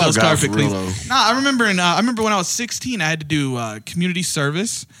 to keep Shout out those God carpets for real, clean. though. No, I remember when I was 16, I had to do community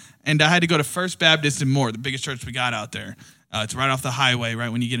service, and I had to go to First Baptist in Moore, the biggest church we got out there. It's right off the highway, right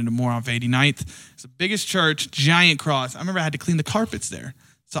when you get into Moore off 89th. It's the biggest church, giant cross. I remember I had to clean the carpets there.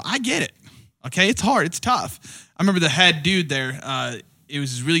 So I get it. Okay, it's hard. It's tough. I remember the head dude there. It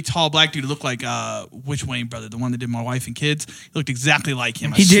was this really tall black dude who looked like which Wayne brother, the one that did My Wife and Kids. He looked exactly like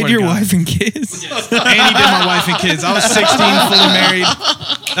him. He did your wife and kids? And he did My Wife and Kids. I was 16, fully married.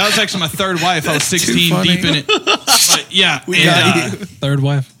 That was actually my third wife. I was 16, deep in it. But yeah, Third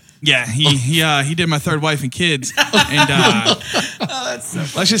wife. yeah, he did my third wife and kids. And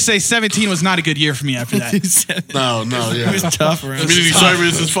let's just say 17 was not a good year for me after that. No, yeah. It was tough around. Community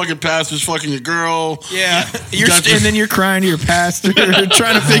service is fucking pastor's fucking your girl. Yeah, got and then you're crying to your pastor,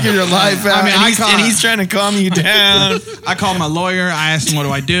 trying to figure your life out. I mean, and he's trying to calm you down. I called my lawyer. I asked him, what do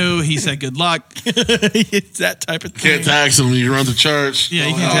I do? He said, good luck. It's that type of thing. Can't tax him when you run to church. Yeah,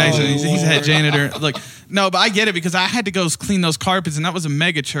 you can't tax him. He's a head janitor. Look, no, but I get it because I had to go clean those carpets, and that was a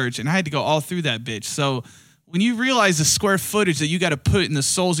mega church, and I had to go all through that bitch. So when you realize the square footage that you got to put in the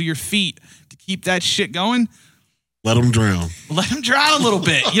soles of your feet to keep that shit going, Let them drown. let them drown a little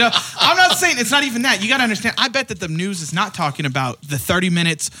bit. You know, I'm not saying it's not even that. You got to understand. I bet that the news is not talking about the 30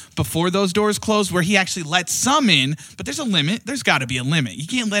 minutes before those doors close where he actually lets some in, but there's a limit. There's got to be a limit. You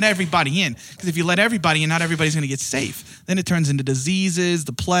can't let everybody in because if you let everybody in, not everybody's going to get safe. Then it turns into diseases,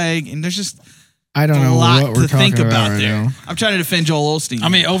 the plague, and there's just I don't a know lot what we're to think talking about right there. now. I'm trying to defend Joel Osteen. I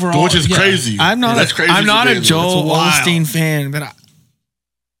mean, overall, Which is yeah. crazy. I'm not. That's crazy. I'm not a Joel That's wild. Osteen fan,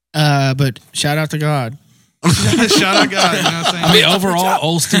 but shout out to God. Shout out God. You know what I'm saying? I mean, overall,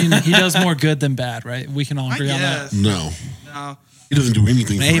 Olstein, he does more good than bad, right? We can all agree on that. guess. No. No. He doesn't do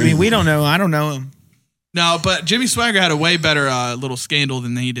anything for Maybe anyone. we don't know. I don't know him. No, but Jimmy Swagger had a way better little scandal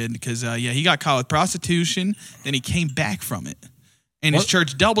than he did because, he got caught with prostitution. Then he came back from it. And his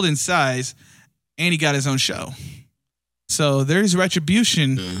church doubled in size, and he got his own show. So there's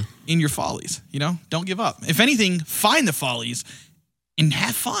retribution in your follies. You know, don't give up. If anything, find the follies and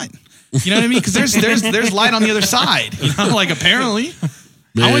have fun. You know what I mean? Because there's light on the other side. You know, like apparently,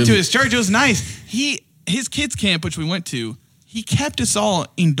 I went to his church. It was nice. His kids camp, which we went to, he kept us all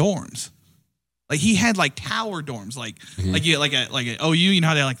in dorms. Like he had like tower dorms, like an OU. You know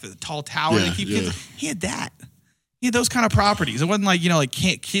how they have, like the tall tower they keep kids. He had that. He had those kind of properties. It wasn't like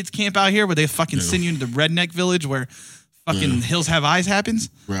kids camp out here where they fucking send you into the redneck village where fucking Hills Have Eyes happens.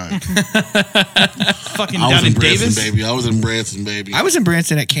 Right. Fucking I was down in in Branson, Davis. baby. I was in Branson, baby. I was in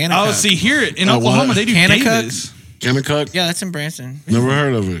Branson at Kanakuk. Oh, see here in Oh, Oklahoma what? they do Kanakuk? Davis. Kennecut? Yeah, that's in Branson. Never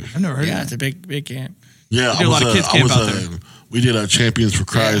heard of it. I've never heard Yeah, of it's it. a big camp. Yeah, do a lot of kids camp out there. We did Champions for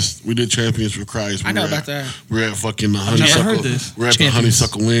Christ. We did Champions for Christ. I know about that. We're at fucking the never Honeysuckle. heard this. We're at the Champions.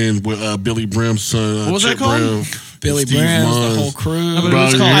 Honeysuckle Inn with Billy Brim's son. What was Chip that called? Brim, Billy Steve Brams, Munns. the whole crew. No, but it Bro,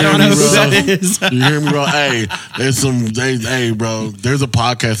 was you called- hear I don't me, know who bro? that is. You hear me, bro? Hey, hey, bro. There's a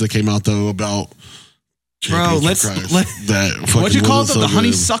podcast that came out though about Champions for Christ. That fucking What'd you call it? wasn't The so good.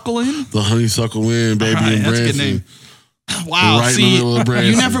 Honeysuckle Inn? The Honeysuckle Inn, baby, All right, in that's a good Branson. name. Wow. Right in the See, middle of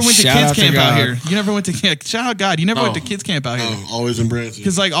Branson. you never went to Shout kids out to camp out God. here. You never went to camp. Shout out God. You never went to kids camp out here. No, always in Branson.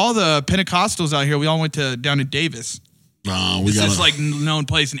 Because like all the Pentecostals out here, we all went to down in Davis. Nah, we It's got this like known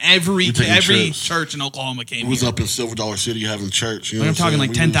place, and every We taking trips. church in Oklahoma came We was here. up in Silver Dollar City having church. You know I'm what talking saying?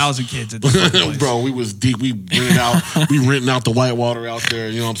 like 10,000 kids at this fucking place. Bro, we was deep. We renting out the Whitewater out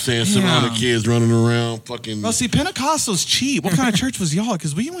there. You know what I'm saying? 700 kids running around. Fucking. Well, see, Pentecostal's cheap. What kind of church was y'all?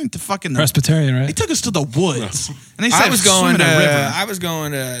 Because we went to fucking Presbyterian, They right? took us to the woods, and they said I was going to. a river. I was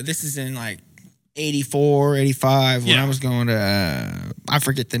going to. This is in like 84, 85 when Yeah. I was going to. I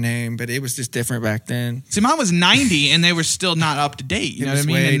forget the name, but it was just different back then. See, mine was 90, and they were still not up to date. You It know what I was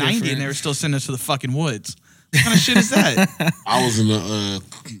mean? way In 90, different. and they were still sending us to the fucking woods. What kind of shit is that? I was in the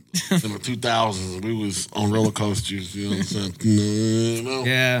 2000s. We was on roller coasters. You know what I'm saying? No.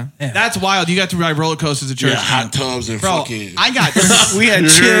 Yeah, That's wild. You got to ride roller coasters at church. Yeah, hot camp. tubs and Bro, fucking. I got. we had You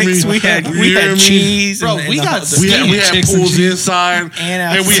hear chicks. me? We had You hear me? cheese. Bro, and we the- got the- we had chicks and pools cheese. inside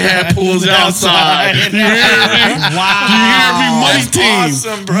And we had outside. pools outside. You hear me? Wow. You hear me? Money That's team.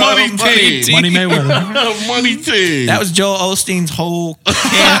 awesome, bro. Money Money team. team. Money Mayweather. Money team. That was Joel Osteen's whole.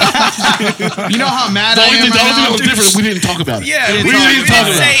 You know how mad the I only am thing right that now? was different. We didn't talk about it. Yeah, we we didn't talk didn't about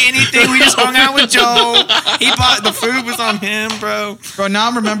it. say anything. We just hung out with Joel. He bought the food was on him, bro. Bro, now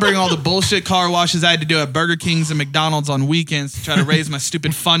I'm remembering all the bullshit car washes I had to do at Burger King's and McDonald's on weekends to try to raise my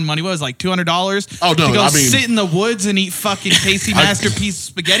stupid fun money. What was it, like $200? Oh, no, to go I mean- sit in the woods and eat fucking tasty masterpiece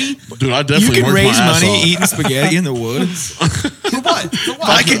spaghetti. Dude, I You definitely can worked raise my ass money off. eating spaghetti in the woods. For what? For what?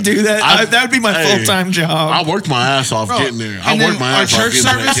 I could do that. That would be my Hey, full time job. I worked my ass off Bro, getting there. I and then worked my our ass off church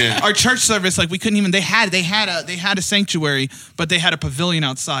getting to that service. camp. Our church service, like we couldn't even. They had a sanctuary, but they had a pavilion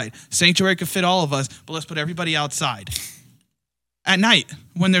outside. Sanctuary could fit all of us, but let's put everybody outside at night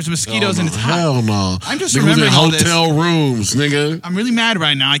when there's mosquitoes and it's hot. Hell no. I'm just Niggas was in remembering all this. hotel rooms, nigga. I'm really mad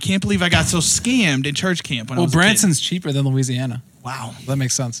right now. I can't believe I got so scammed in church camp when I Well, was a kid. Branson's cheaper than Louisiana. Wow. That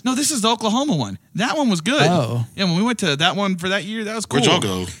makes sense. No, this is the Oklahoma one. That one was good. Oh. Yeah, when we went to that one for that year, that was cool. Where'd y'all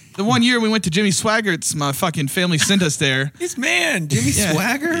go? The one year we went to Jimmy Swaggart's, my fucking family sent us there. This man, Jimmy Yeah.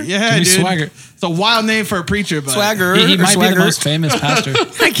 Swagger. Yeah, Jimmy dude. Swaggart. It's a wild name for a preacher, but Swagger. He or might be Swagger. the most famous pastor.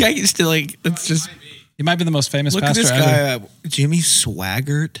 I can't still like. It's just He might be the most famous look at pastor this ever. guy up, Jimmy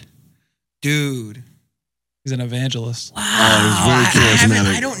Swaggart, dude. He's an evangelist. Oh, he's very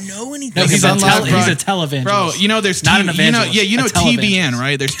charismatic. I don't know anything. No, he's about a that. bro. he's a televangelist. bro, you know there's Not an you know, evangelist, yeah, you know a TBN, televangelist.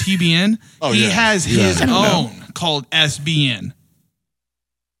 right? There's TBN. Oh, he yeah. has Yeah. his I don't own called SBN.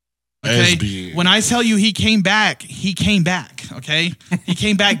 Okay, SBN. when I tell you he came back. Okay, he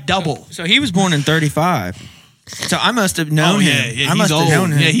came back double. So he was born in 35. So I must have known him. yeah, I he's must old. have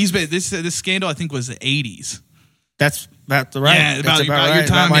known him. Yeah, he's been this scandal. I think was the 80s. That's about the right. Yeah, that's about your right.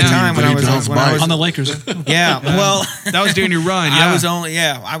 time, About my yeah. time when Did I he was bounce when I back? was On the Lakers. yeah. Well, That was during your run. Yeah, I was only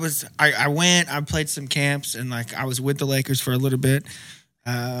I went. I played some camps and like I was with the Lakers for a little bit.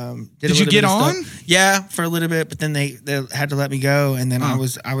 Did a you little get bit of on? stuff. Yeah, for a little bit, but then they had to let me go, and then I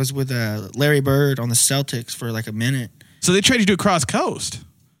was with Larry Bird on the Celtics for like a minute. So they traded you across coast.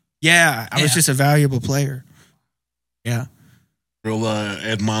 Yeah, I was Yeah. just a valuable player. Yeah. Real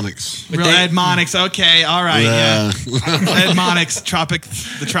Edmonics. Real Edmonics. Okay, all right. Yeah. Yeah. Edmonics,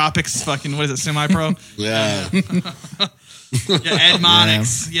 the tropics, fucking, what is it, semi-pro? Yeah. Yeah,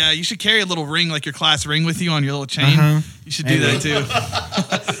 Edmonics. Yeah, you should carry a little ring, like your class ring with you on your little chain. Uh-huh. You should do that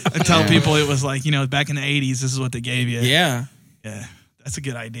too. And tell people it was like, back in the 80s, this is what they gave you. Yeah. Yeah, that's a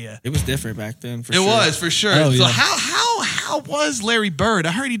good idea. It was different back then. For It sure. was, for sure. Oh, So yeah. how was Larry Bird?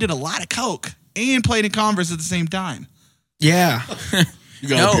 I heard he did a lot of coke and played in Converse at the same time. Yeah. You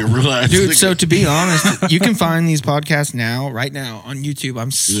gotta be a real ass Dude, nigga. so to be honest, you can find these podcasts right now on YouTube.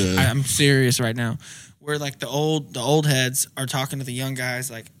 Yeah. I'm serious right now. Where like the old heads are talking to the young guys,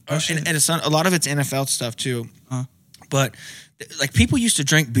 like, and it's a lot of it's NFL stuff too. But like people used to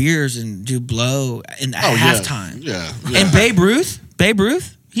drink beers and do blow in at halftime. Yeah. And Babe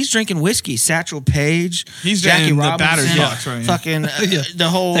Ruth, he's drinking whiskey. Satchel Paige, He's Jackie in the Robinson, batter's box, right? Yeah. fucking the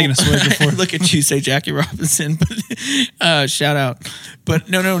whole. Taking a swig before. Look at you, say Jackie Robinson, but shout out. But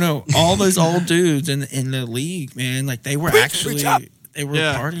no, all those old dudes in the league, man, like they were actually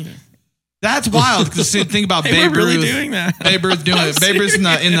partying. That's wild because think about They Babe were really Ruth. doing that. Babe Ruth doing it. Babe Ruth's in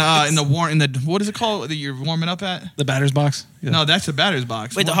the what is it called that you're warming up at? The batter's box. Yeah. No, that's the batter's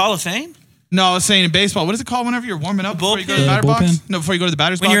box. Wait, the Hall of Fame? No, I was saying in baseball. What is it called whenever you're warming up before you go to the bullpen? batter box? Bullpen? No, before you go to the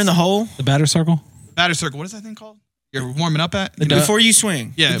batter's box. When you're in the hole? The batter circle. batter circle. What is that thing called? You're warming up at? Before you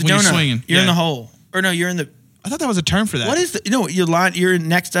swing. Yeah, With when the you're donut, swinging. You're in Yeah. the hole. Or no, you're in the. I thought that was a term for that. What is the. No, you're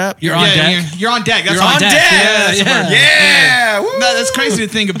next up. You're on deck. You're on deck. That's You're what on I'm- deck. Yeah, Yeah, that's the yeah. word. Yeah. No, that's crazy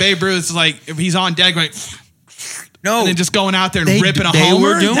to think of Babe Ruth. It's like if he's on deck, like No, and then just going out there and ripping a they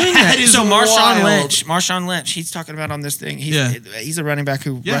homer. were doing that. is So wild. Marshawn Lynch, he's talking about on this thing. He's a running back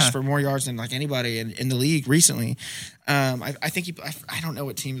who rushed for more yards than like anybody in the league recently. I think I don't know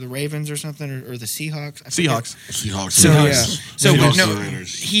what team, the Ravens or something, or the Seahawks. Seahawks. So Seahawks. no,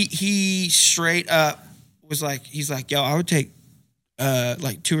 he straight up was like, he's like, yo, I would take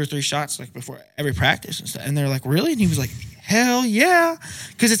like 2 or 3 shots like before every practice and stuff. And they're like, really? And he was like, hell yeah.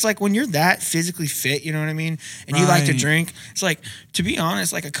 Because it's like when you're that physically fit, you know what I mean? And you like to drink. It's like, to be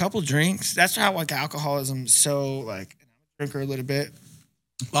honest, like a couple drinks, that's how like alcoholism is so like, drinker a little bit,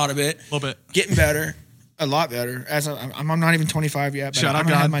 a lot of it. A little bit. Getting better. A lot better. As I'm not even 25 yet, but I'm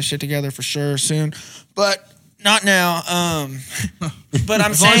gonna have my shit together for sure soon. But not now. But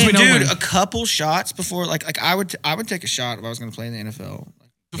I'm saying, dude, a couple shots before, like I would take a shot if I was gonna play in the NFL.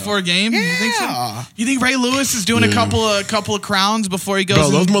 Before a game? Yeah. You think so? You think Ray Lewis is doing a couple of crowns before he goes? Bro,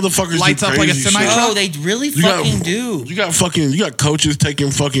 those motherfuckers lights do up like a crazy semi shit. truck. Oh, they really do. You got coaches taking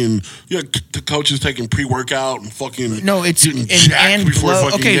coaches taking pre-workout and fucking No, it's getting jacked before blow.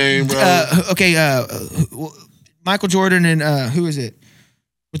 fucking game, bro. Michael Jordan and who is it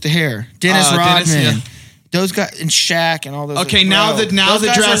with the hair? Dennis Rodman. Dennis, yeah. Those guys and Shaq and all those. Okay, now the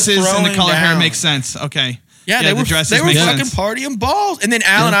dresses and the color hair makes sense. Okay. Yeah, they were dresses fucking sense. partying balls. And then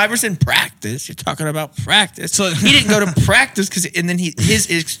Allen Iverson practice. You're talking about practice. So he didn't go to practice and then his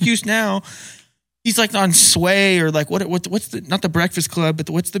excuse now, he's like on Sway or like what's the, not the Breakfast Club, but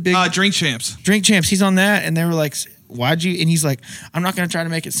what's the big Drink Champs. Drink Champs. He's on that and they were like, why'd you? And he's like, I'm not going to try to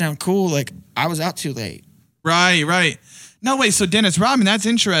make it sound cool. Like I was out too late. Right. No, wait, so Dennis Rodman, that's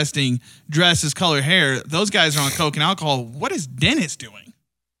interesting. Dresses, color, hair. Those guys are on coke and alcohol. What is Dennis doing?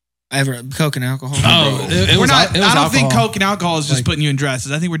 Coke and alcohol. Oh, I don't think coke and alcohol is just putting you in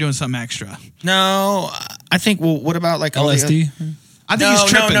dresses. I think we're doing something extra. No, I think, well, what about like LSD? I think he's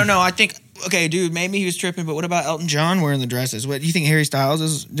tripping. No. I think, okay, dude, maybe he was tripping, but what about Elton John wearing the dresses? What do you think Harry Styles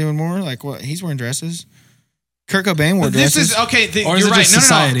is doing more? Like what? He's wearing dresses. Kurt Cobain wore dresses. This is, okay, Or is you're it right. just No.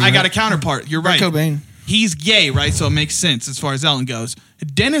 society, I got right? a counterpart. You're right. Kurt Cobain. He's gay, right? So it makes sense as far as Ellen goes.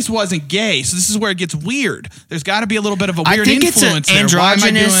 Dennis wasn't gay, so this is where it gets weird. There's got to be a little bit of a weird influence there. Why am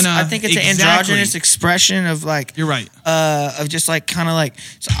I doing I think it's an androgynous expression of like. You're right. Of just like kind of like.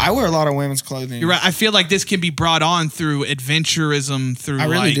 So I wear a lot of women's clothing. You're right. I feel like this can be brought on through adventurism, through I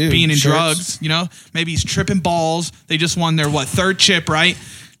really like do. being in Shirts. drugs. You know, maybe he's tripping balls. They just won their third chip, right?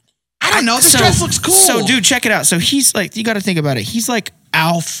 I don't know. This dress looks cool. So, dude, check it out. So he's like, you got to think about it. He's like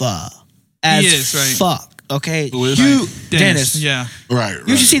alpha as He is, right. fuck. Okay, Who is? you, Dennis. Dennis. Yeah. Right.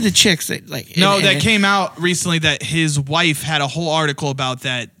 You should see the chicks that like. No, and- that and- came out recently that his wife had a whole article about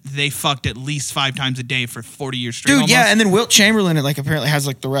that they fucked at least 5 times a day for 40 years straight. Dude, almost. yeah, and then Wilt Chamberlain, it like apparently has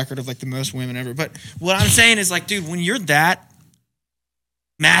like the record of like the most women ever. But what I'm saying is like, dude, when you're that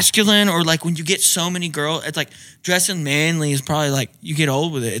masculine or like when you get so many girls, it's like dressing manly is probably like you get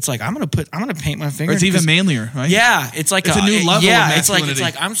old with it. It's like I'm gonna paint my Or finger. it's even manlier, right? Yeah, it's like It's a new level Yeah, of it's like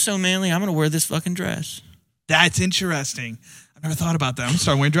masculinity. I'm so manly. I'm gonna wear this fucking dress. That's interesting. I've never thought about that. I'm gonna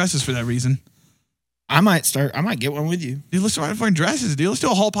start wearing dresses for that reason. I might get one with you, Dude, let's start wearing dresses, dude. Let's do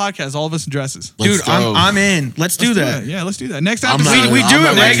a whole podcast, all of us in dresses. Let's dude. go. I'm in. Let's do that. Yeah, let's do that. Next I'm episode. not- We do I'm it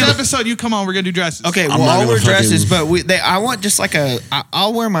not Next regular. episode, you come on. We're gonna do dresses. Okay, I'm well, not I'll wear gonna fucking- dresses, but I want just like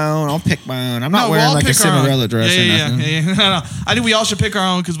I'll wear my own. I'll pick my own. I'm not we'll wearing all like a pick our own. Cinderella dress or nothing. Yeah. No. I think we all should pick our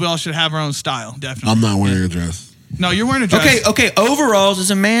own because we all should have our own style. Definitely. I'm not wearing a dress. No, you're wearing a dress. Okay. Overalls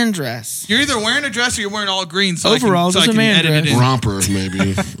is a man dress. You're either wearing a dress or you're wearing all green. So Overalls I is can a man edit it dress. in. Rompers, maybe.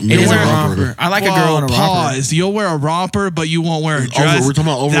 It is a romper. I like a girl in a romper. Pause. You'll wear a romper, but you won't wear a dress. We're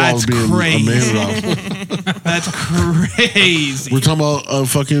talking about overalls That's being crazy. a man. That's crazy. We're talking about a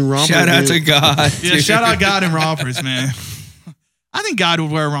fucking romper. Shout out to being- God. Yeah, dude. shout out God and rompers, man. I think God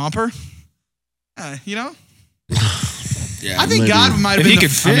would wear a romper. You know? Yeah. I think Maybe. God might have If been he the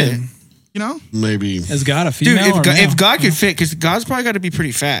could fit. You know? Maybe. Has God a Dude, female or male? if God could fit, because God's probably got to be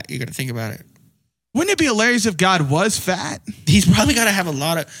pretty fat. You got to think about it. Wouldn't it be hilarious if God was fat? He's probably got to have a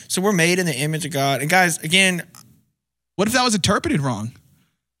lot of. So we're made in the image of God. And guys, again, What if that was interpreted wrong?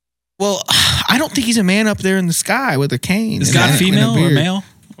 well, I don't think he's a man up there in the sky with a cane. Is and God a- and a female or beard. male?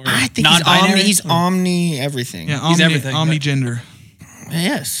 Or I think non-binary? he's omni everything. Yeah, He's everything, Omnigender.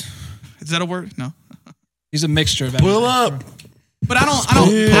 Yes. Is that a word? No. He's a mixture of Pull everything. up. But I don't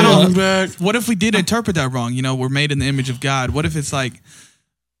Pull back. what if we did interpret that wrong? You know, we're made in the image of God. What if it's like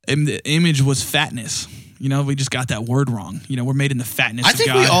the image was fatness? You know, we just got that word wrong. You know, we're made in the fatness I of think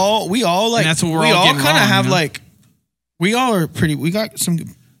God. we all like And that's what we're we all all getting kind of wrong, have you know? like we all are pretty. We got some.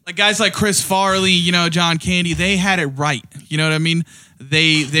 Like Like guys like Chris Farley, John Candy, they had it right. You know what I mean?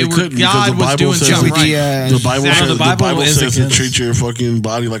 They were God was doing something right. The Bible says the Bible is to against- treat your fucking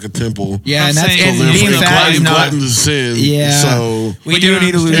body like a temple. Yeah, and I'm that's saying, and being fat is not. glutton to sin. Yeah. So We do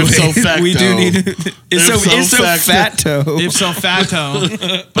need to lose Ipso weight. facto. We do need to. It's Ipso so facto. fatto. Ipso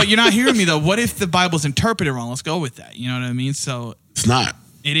facto. But you're not hearing me though. What if the Bible's interpreted wrong? Let's go with that. You know what I mean? So it's not.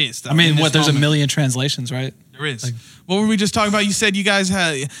 it is. Though, I mean, in this there's a moment. million translations, right? There is. What were we just talking about? You said you guys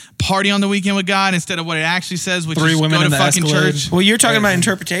had party on the weekend with God instead of what it actually says, which 3 is women go to in the fucking Escalade. church. Well, you're talking about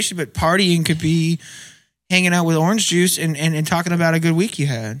interpretation, but partying could be hanging out with orange juice and talking about a good week you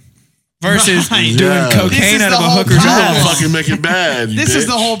had. Versus Right. doing Yeah. This cocaine is out the of a whole hooker's problem. Don't ass. fucking make it bad. you This is bitch.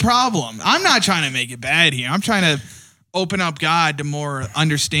 the whole problem. I'm not trying to make it bad here. I'm trying to open up God to more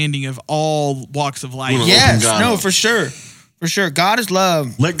understanding of all walks of life. Well, Yes, Open God no, up. for sure. For sure. God is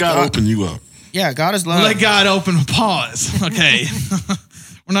love. Let God open you up. Yeah, God is love. Let God open. Pause. Okay.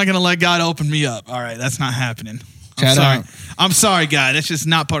 We're not going to let God open me up. All right. That's not happening. I'm Shout sorry. out. I'm sorry, God. That's just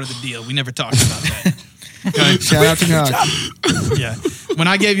not part of the deal. We never talked about that. Okay. Shout out to God. Yeah. When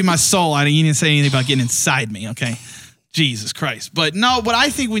I gave you my soul, you didn't say anything about getting inside me. Okay. Jesus Christ. But no, what I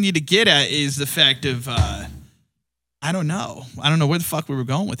think we need to get at is the fact of, I don't know. I don't know where the fuck we were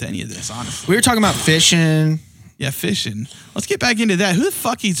going with any of this, honestly. We were talking about fishing. Yeah, fishing. Let's get back into that. Who the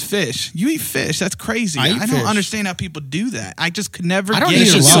fuck eats fish? You eat fish. That's crazy. I eat don't fish. understand how people do that. I just could never I don't get eat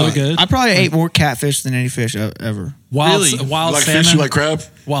it. a It's lot. so good. I probably ate more catfish than any fish ever. Wild, Really? wild You like salmon. fish? You like crab?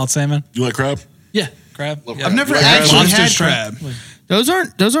 wild salmon. You like crab? Yeah, crab. Love Yeah. crab. I've never You like crab? actually Lobster, had shrimp. crab.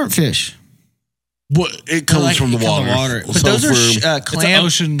 Those aren't fish. What? It comes from the water. But those are It's an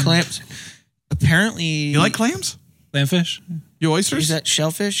ocean- clamps. Apparently, You like clams? Clamfish. You is oysters? that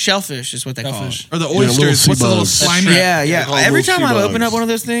shellfish? Shellfish is what they Shellfish. Or the little oysters? sea What's the little bugs. slimy? call it. Yeah, yeah. call Every those time sea I open bugs. up one of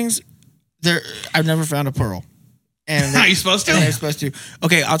those things, I've never found a pearl. And Are you supposed to? They're supposed to.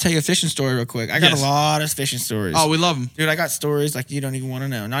 Okay, I'll tell you a fishing story real quick. I got Yes. a lot of fishing stories. Oh, we love them. Dude, I got stories like you don't even want to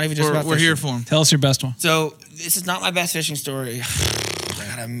know. Not even just about We're fishing. here for them. Tell us your best one. So this is not my best fishing story.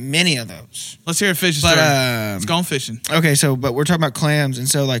 I got many of those. Let's hear a fishing But story. Let's go on fishing. okay, but we're talking about clams, and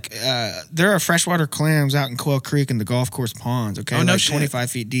so like there are freshwater clams out in Quail Creek in the golf course ponds. Okay, Oh, no like shit.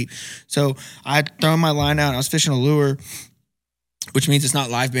 25 feet deep. So I'd thrown my line out. And I was fishing a lure, which means it's not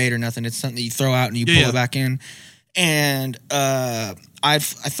live bait or nothing. It's something that you throw out and you pull Yeah. it back in. And I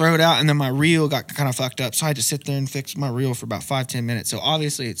throw it out, and then my reel got kind of fucked up, so I had to sit there and fix my reel for about 5-10 minutes. So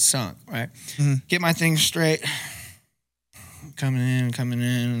obviously it's sunk, right? Mm-hmm. Get my thing straight. Coming in,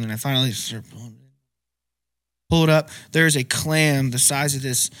 and then I finally start pulling it. Pull it up. There's a clam the size of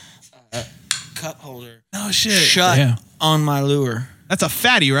this cup holder Oh, shit. shut Yeah. on my lure. That's a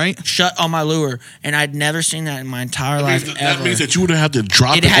fatty, right? Shut on my lure, and I'd never seen that in my entire life That ever. means that you would have had to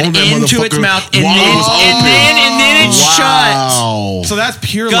drop It it, had on that into motherfucker its mouth, and while it was open. then it shut. Wow. So that's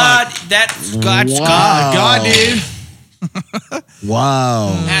pure God, luck. that's God's Wow. God. God, dude.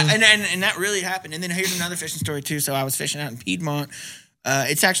 Wow. And that really happened. And then here's another fishing story too. So I was fishing out in Piedmont.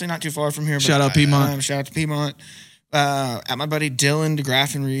 It's actually not too far from here. But Shout out Piedmont. Shout out to Piedmont. At my buddy Dylan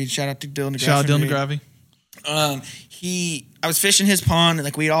DeGraff and Reed. Shout out to Dylan DeGraff. Shout out Dylan and Reed. DeGravi. I was fishing his pond, and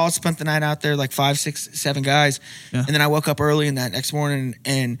like we all spent the night out there, like 5, 6, 7 guys. Yeah. And then I woke up early in that next morning,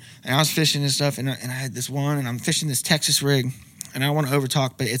 and I was fishing and stuff, and I had this one, and I'm fishing this Texas rig, and I don't want to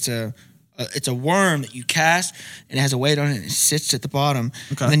overtalk, but it's a worm that you cast, and it has a weight on it, and it sits at the bottom.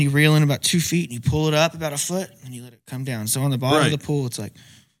 Okay. And then you reel in about 2 feet, and you pull it up about a foot, and you let it come down. So on the bottom Right. of the pool, it's like,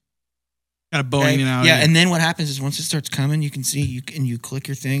 Got a bow hanging out. yeah, and then what happens is once it starts coming, you can see you click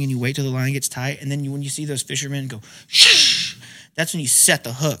your thing and you wait till the line gets tight, and then when you see those fishermen go, shh, that's when you set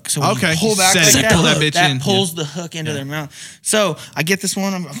the hook. So when Okay, you pull you back set like it, pull that bitch in. pulls the hook into their mouth. So I get this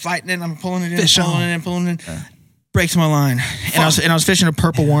one, I'm fighting it, I'm pulling it in, pulling it in, breaks my line, and I was fishing a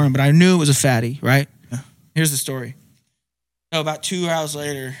purple worm, but I knew it was a fatty. Right? Here's the story. So about 2 hours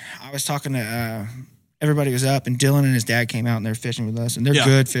later, I was talking to everybody was up, and Dylan and his dad came out and they're fishing with us, and they're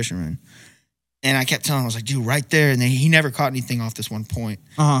good fishermen. And I kept telling him, I was like, dude, right there. And then he never caught anything off this one point,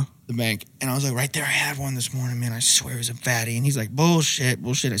 the bank. And I was like, right there, I had one this morning, man. I swear it was a fatty. And he's like, bullshit.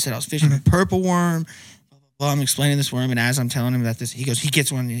 I said, I was fishing a purple worm. Blah, blah, blah. I'm explaining this worm. And as I'm telling him about this, he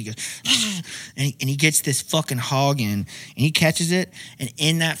gets one and he goes, and he gets this fucking hog in, and he catches it. And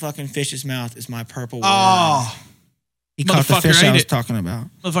in that fucking fish's mouth is my purple worm. Oh, he caught the motherfucker fish I ate was it. talking about.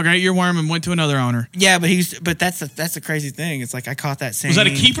 motherfucker ate your worm and went to another owner. Yeah, but that's the crazy thing. It's like I caught that same. Was that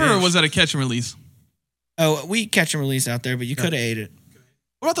a keeper or fish. was that a catch and release? Oh, we catch and release out there, but you could have ate it.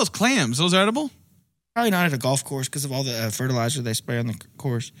 What about those clams? Those are edible? Probably not at a golf course because of all the fertilizer they spray on the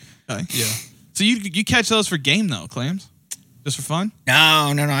course. Okay, yeah. So you catch those for game though, clams? Just for fun? No.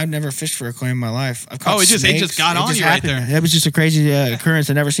 I've never fished for a clam in my life. I've caught Oh, it just snakes. got on you right happened. there. It was just a crazy occurrence.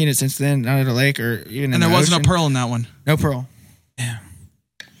 I've never seen it since then, not at a lake or even in And there the wasn't ocean. a pearl in that one. No pearl.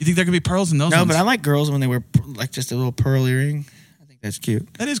 You think there could be pearls in those No, ones? but I like girls when they wear like just a little pearl earring. I think that's cute.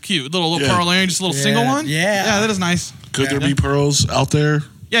 That is cute. Little Yeah. pearl earring, just a little Yeah. single one? Yeah. Yeah, that is nice. Could there be pearls out there?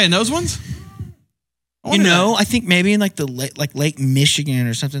 Yeah, in those ones? I You wonder know, I think maybe in like the Lake Michigan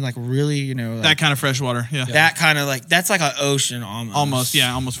or something like really, you know, like that kind of freshwater. Yeah. that kind of like that's like an ocean almost. Almost,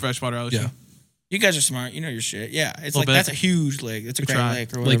 yeah, almost freshwater ocean. Yeah. You guys are smart. You know your shit. Yeah, it's Little like bit. that's a huge lake. It's a great try.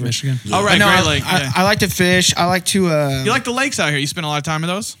 lake or whatever. Lake Michigan. Oh, right, No, Great I, Lake. I, Yeah. I like to fish. I like to. You like the lakes out here? You spend a lot of time in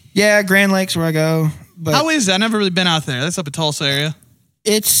those? Yeah, Grand Lakes where I go. But How is that? I've never really been out there. That's up in Tulsa area.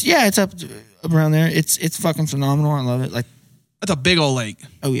 it's up around there. It's fucking phenomenal. I love it. Like, That's a big old lake.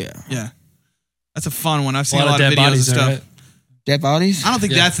 oh yeah, Yeah. That's a fun one. I've A seen a lot lot of of dead videos bodies and there, stuff. right? dead bodies. I don't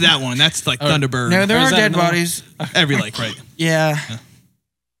think that's that one. That's like Thunderbird. No, there Or are is that dead another- bodies. Every lake, right? Yeah.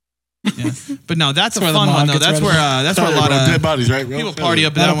 Yeah. But no, that's a where the fun one mod though. gets That's rid where that's where a Bro, lot dead of bodies, right? Bro? people party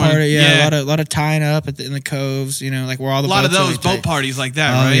up A at lot that of one. party, yeah, a lot of tying up in the coves, you know, like where all the a lot of boats those always boat take. parties like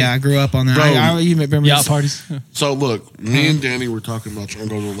that, Oh right? yeah, I grew up on that. Bro. I even remember. Yacht parties. So look, me and Danny were talking about trying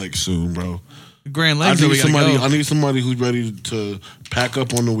to go to the lake soon, bro. Grand I Lakes that need we gotta somebody. go. I need somebody who's ready to pack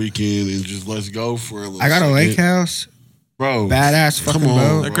up on the weekend and just let's go for a little. I got a lake second. house, bro. badass fucking Come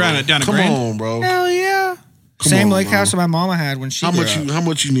on, boat. bro. Down a Come Grand? on, bro. Hell yeah! Come Same on, lake bro. house that my mama had when she How grew much up. you? How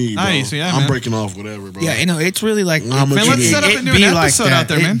much you need, bro? Nice, yeah, I'm man. breaking off whatever, bro. Yeah, you know, it's really like How much Man, you let's need? set up It'd and do an be like episode that. out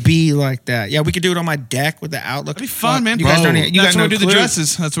there, man. It'd be like that. Yeah, we could do it on my deck with the outlook. That'd be fun, man. You guys Bro. don't. You That's got where no we do the clue.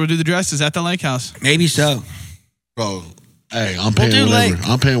 dresses. That's where we do the dresses at the lake house. Maybe so. Bro, hey, I'm paying do whatever. like-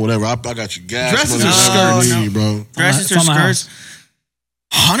 I'm paying whatever. I got your gas. Dresses money, or whatever skirts? you need, bro. Dresses It's or on my skirts.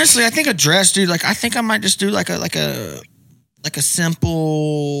 Honestly, I think a dress, dude. Like, I think I might just do like a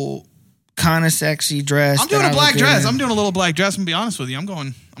simple, kind of sexy dress. I'm doing that a I black look dress. good I'm in. doing a little black dress. I'm gonna be honest with you. I'm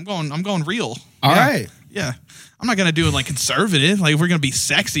going real. All Yeah. right. Yeah. I'm not gonna do it like conservative. Like we're gonna be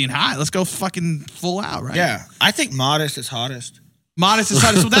sexy and hot. Let's go fucking full out, right? Yeah, I think modest is hottest. Modest is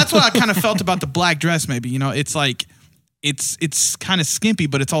hottest. So that's what I kind of felt about the black dress. Maybe it's like it's kind of skimpy,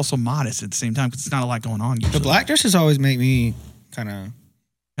 but it's also modest at the same time because it's not a lot going on. The black dresses always make me kind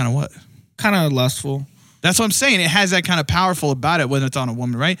kind of what? of lustful. That's what I'm saying. It has that kind of powerful about it when it's on a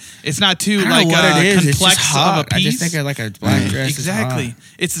woman, right? It's not too I don't like know what it is. It's complex just hot. of a piece. I just think of like a black dress. is Exactly. hot.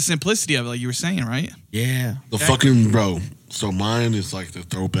 It's the simplicity of it, like you were saying, right? Yeah. The fucking bro. So mine is like the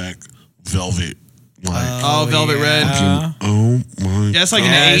throwback velvet. Like, Oh, velvet red. oh my. Yeah, it's like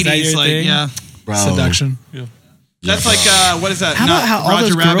Yeah, in is the that 80s. your Like, thing? yeah. bro. Seduction. Yeah. That's like, what is that? How Not about how all Roger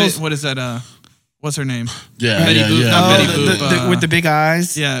those Rabbit. girls- What is that? What's her name? Yeah, Betty yeah, Boop, yeah. not Oh, Betty Boop, with the big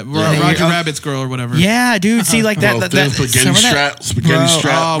eyes. Yeah, Yeah. Roger Oh. Rabbit's girl or whatever. Yeah, dude. See, like Bro, that. thin some spaghetti of that- strap, spaghetti Bro.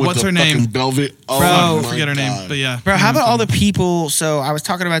 strap. Oh, with what's the her name? fucking velvet. Oh, Bro. my Forget her name, God. but yeah. Bro, how about all the people? So I was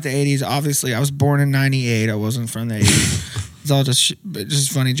talking about the 80s. Obviously, I was born in 98. I wasn't from the 80s. It's all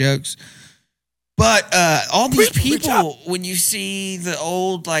just funny jokes. But all these people, when you see the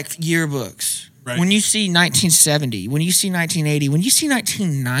old like yearbooks, Right. when you see 1970, when you see 1980, when you see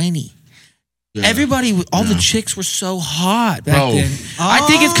 1990, Yeah. everybody, all the Yeah. chicks were so hot back Bro. then. I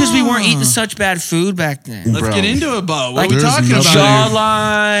think it's because we weren't eating such bad food back then. Let's Bro. get into it, Beau. What Like, are we there's talking nothing- about?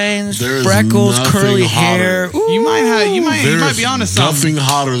 Jawlines, There's freckles, nothing curly hotter. hair. Ooh. You might There's be onto something. nothing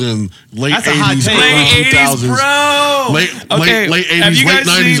hotter than late That's a hot 80s, take. early Late 2000s. bro. Late Okay, 80s, have you late guys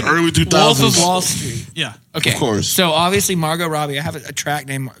 90s, seen early 2000s. Wolf of Wall Street. Yeah. Okay, Of course. So obviously Margot Robbie. I have a track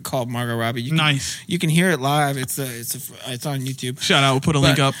name called Margot Robbie. You can, Nice. You can hear it live. It's on YouTube. Shout out. We'll put a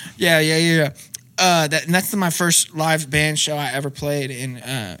link But- up. Yeah. That's my first live band show I ever played in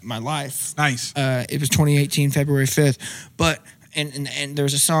my life. Nice. It was 2018, February 5th. But and there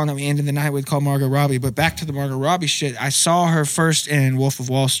was a song that we ended the night with called Margot Robbie. But back to the Margot Robbie shit. I saw her first in Wolf of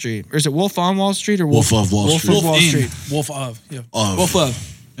Wall Street. Or is it Wolf on Wall Street or Wolf of Wall Street. Wolf of Wall Wolf in. Street. Wolf of. Yeah. Wolf of.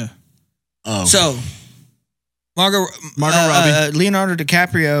 Oh. So, Margot Robbie. Leonardo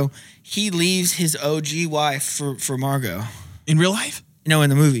DiCaprio, he leaves his OG wife for Margot. In real life? In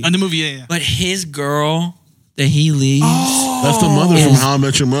the movie. In the movie, yeah. But his girl that he leaves That's the mother from Is- How I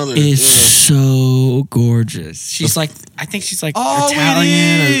Met Your Mother. is Yeah. so gorgeous. She's like, I think she's like Oh, it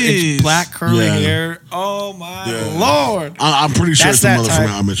Italian. Or is. it's black curly Yeah. hair. Oh my Yeah. Lord. I'm pretty sure That's it's the that mother type. from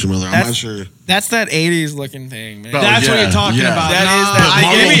How I Met Your Mother. I'm That's- not sure. That's that 80s looking thing, man. Bro, That's what yeah, you're talking yeah. about. That Nah, is that.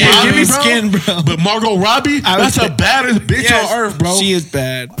 But Give me, Margot give me Robbie, skin, bro. But Margot Robbie, that's the baddest bitch Yes, on earth, bro. She is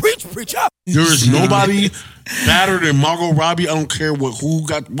bad. There is nobody badder than Margot Robbie. I don't care who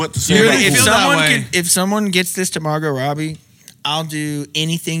got what to say. Dude, about I if who. feel that someone way. if someone gets this to Margot Robbie, I'll do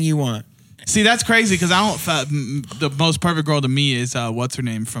anything you want. See, that's crazy because I don't. The most perfect girl to me is what's her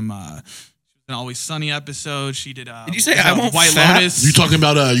name from an Always Sunny episode. She did. Did you say I won't White fat? Lotus? You talking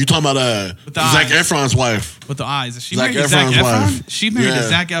about With the Zac eyes. Efron's wife? With the eyes. Is she Zac married to Zac Efron's Efron? wife. She married to Yeah.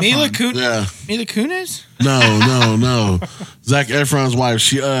 Zac Efron. Mila Kunis? No. Zac Efron's wife.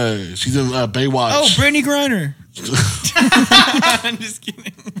 She's in Baywatch. Oh, Brittany Griner. I'm just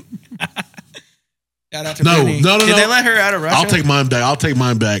kidding. Shout out to No, Brittany. no. Did they let her out of Russia? I'll take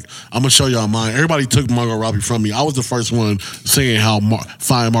mine back. I'm gonna show y'all mine. Everybody took Margot Robbie from me. I was the first one saying how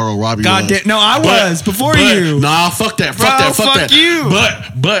fine Margot Robbie God was. damn. No, I was before you. Nah, fuck that. Bro, Fuck that. Fuck fuck that. you.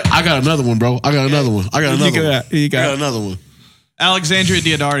 But I got another one, bro. I got another one. You got another one. Alexandria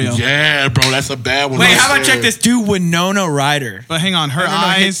Daddario. Yeah, bro. That's a bad one. Wait, right how about there. check this dude, Winona Ryder? But hang on, her No, no,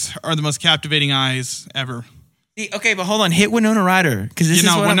 eyes are the most captivating eyes ever. Okay, but hold on. Hit Winona Ryder. Because this is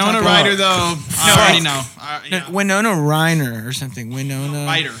what I'm Winona talking Ryder, about. though, I already know. No, Winona Ryder or something. Winona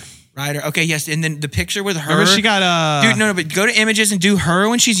Ryder. Okay, yes. And then the picture with her. Remember she got Dude, no, but go to images and do her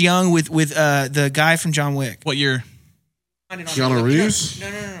when she's young with the guy from John Wick. What year? Keanu Reeves?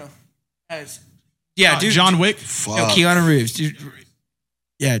 No. Yeah, dude. John Wick. Fuck. No, Keanu Reeves. Dude.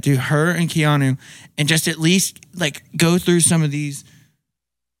 Yeah, dude, her and Keanu. And just at least, like, go through some of these.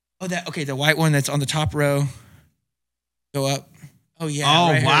 Oh, the white one that's on the top row. Go up. Oh, yeah.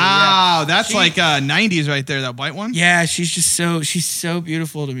 Oh, right here, wow. yeah. That's like 90s right there, that white one. Yeah, she's so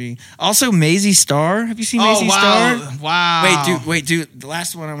beautiful to me. Also, Maisie Starr. Have you seen Maisie Starr? Wow. Wait, dude. The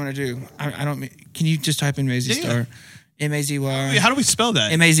last one I'm gonna do. I don't. Can you just type in Maisie Starr? M-A-Z-Y. How do we spell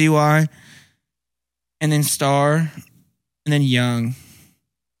that? M-A-Z-Y. And then Starr. And then Young.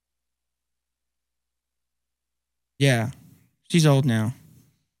 Yeah, she's old now.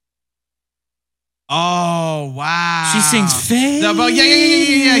 Oh, wow. She sings "Fade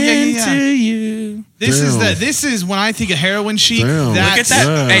Yeah. into You." This is when I think of heroin chic. Damn. Look at that.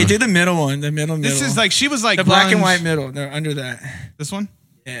 Yeah. Hey, do the middle one. The middle. This is like she was like the black and grunge. white middle. No, under that. This one.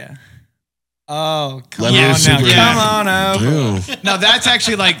 Yeah. Oh, come Let me on see now. where- Come on over. Damn. No, that's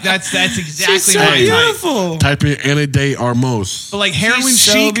actually like that's exactly She's so my type. beautiful. Type in Anna de Armos. But like heroin She's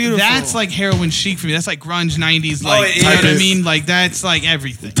so chic, beautiful. that's like heroin chic for me. That's like grunge 90s. Like, it you know what I is. mean? Like that's like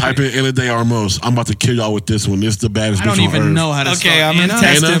everything. Type in Anna de Armos. I'm about to kill y'all with this one. This is the baddest I bitch don't on even earth. know how to Okay, spell I'm gonna Anna.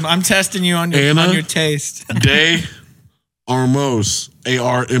 test Anna? him. I'm testing you on your Anna? taste. De Armos.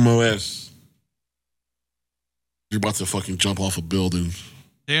 A-R-M-O-S. You're about to fucking jump off a building.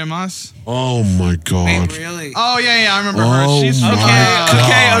 Dear Moss. Oh my God. really? Oh yeah, I remember Oh, her. She's my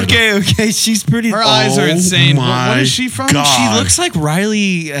God. Okay. She's pretty. Her eyes are Oh, insane. What my is she from? God. She looks like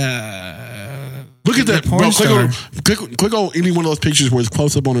Riley. Look at the that, porn bro. star. Click on any one of those pictures where it's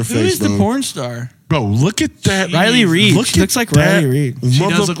close up on her Who face, is the bro. porn star? Bro, look at that. Riley Reid. Look She looks at like that Riley Reid. She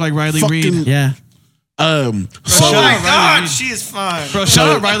does look like Riley Reid. motherfucking- Yeah. So, Shout out Riley Reid. she is fine. Bro, shout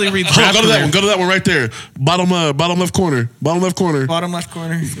out Riley Reid's hold on, rap go to that career. one. Go to that one right there. Bottom left corner. Bottom left corner. Bottom left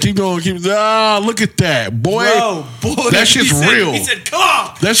corner. Keep going. Look at that, boy. boy. That shit's real. He said, "Come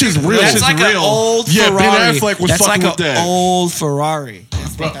on." That shit's real. That's shit's like an real. old Yeah, Ben Ferrari. Affleck was That's fucking like with an that. old Ferrari.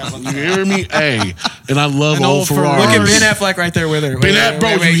 That's what that looks You like. hear me? Hey, and I love An old old Ferrari. Ferraris. Look at Ben Affleck right there with her. Bro,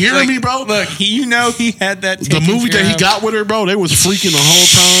 you hearing me, bro? Look, he had that. The taken movie care that he of. got with her, bro, they was freaking the whole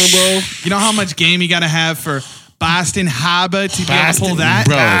time, bro. You know how much game you got to have for Boston Harbor to be able to pull that?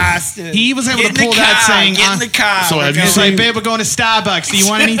 Bro. Bastard. He was able Get to in the pull that car, saying, Get in the car. So have you He's seen- like, babe, we're going to Starbucks. Do you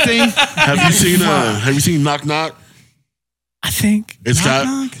want anything? Have you seen Knock Knock? I think It's got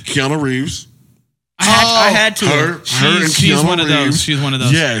Knock? Keanu Reeves. I had to. Her and She's Keanu one of those. Reeves. She's one of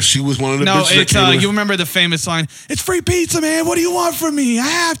those. Yeah, she was one of the No, bitches that it's came with- you remember the famous line? It's free pizza, man. What do you want from me? I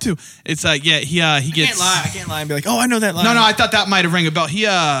have to. It's he I gets. can't lie. I can't lie and be like, oh, I know that line. No, I thought that might have rang a bell. He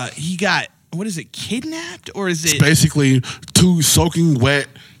got what is it? Kidnapped or is it? basically two soaking wet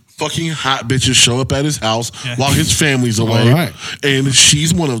fucking hot bitches show up at his house while his family's away. All right. And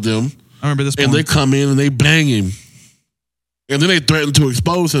she's one of them. I remember this. And porn. they come in and they bang him. And then they threaten to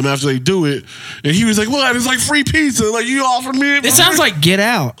expose him after they do it. And he was like, "What? It's like free pizza. Like you offered me." It sounds like Get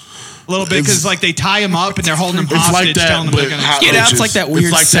Out. a little bit because it's- like they tie him up and they're holding him It's hostage, like that, telling him they're but gonna. hot Get Out's bitches. like that It's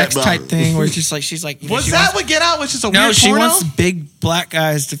weird like sex that, type but- thing where it's just like she's like. Was she that wants- what Get Out was? Just a No, weird she porno? wants big black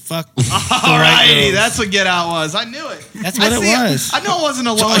guys to fuck. Alrighty, that's what Get Out was. I knew it. That's what it was. I know I wasn't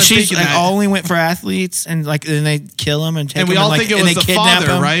alone. So in she's thinking like that. only went for athletes and like then they kill them and take and we them all and, think like, it and was they the kidnap father,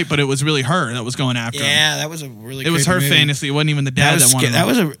 them. right? But it was really her that was going after him. Yeah, that was a really. It was creepy her movie. fantasy. It wasn't even the dad that wanted That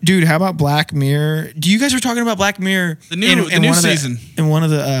was a dude. How about Black Mirror? Do you guys were talking about Black Mirror? The new one of season. in one of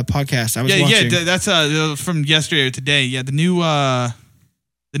the podcasts I was watching. Yeah, that's from yesterday or today. Yeah, the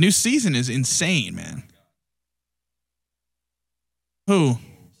new season is insane, man. Who?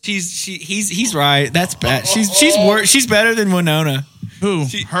 He's right. That's bad. She's better than Winona. Who?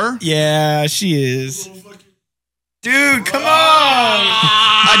 Her? Yeah, she is. Dude, come on.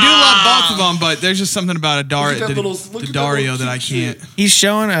 I do love both of them, but there's just something about Look at that little- look at that Dario little that I cute can't. He's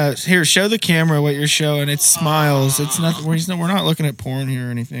showing us. Here, show the camera what you're showing. It's smiles. It's nothing. We're not looking at porn here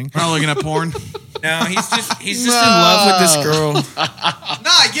or anything. We're not looking at porn. No, he's just in love with this girl. No,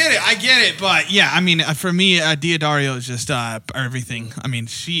 I get it. But yeah, I mean, for me, Dario is just everything. I mean,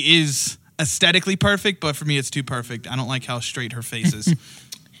 she is aesthetically perfect, but for me, it's too perfect. I don't like how straight her face is. You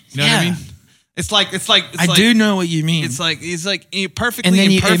know what I mean? It's like I do know what you mean. It's like perfectly and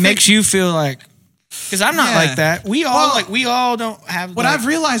then imperfect. it makes you feel like, because I'm not like that. We all don't have. What I've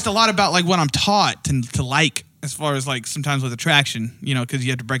realized a lot about like what I'm taught to like, as far as like sometimes with attraction, you know, because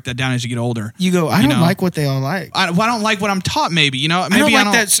you have to break that down as you get older. You go, I don't like what they all like. I don't like what I'm taught. Maybe, you know, maybe I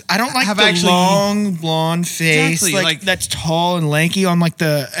don't like the long blonde face, Exactly, like that's tall and lanky on like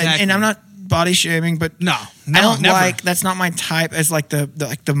the. And I'm not body shaming, but I don't never. like. That's not my type. As like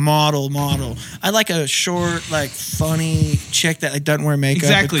the model. I like a short, like funny chick that like doesn't wear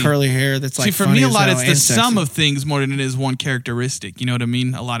makeup with curly hair. That's like. See, for funny me, a as lot hell it's the and sum sexy. of things more than it is one characteristic. You know what I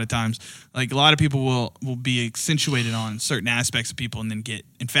mean? A lot of times, like a lot of people will be accentuated on certain aspects of people and then get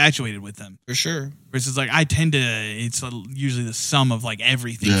infatuated with them. For sure. Versus like I tend to, it's usually the sum of like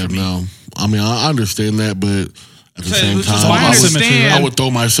everything. Yeah, for me. no. I mean, I understand that, but at the same which is time, why I understand- I would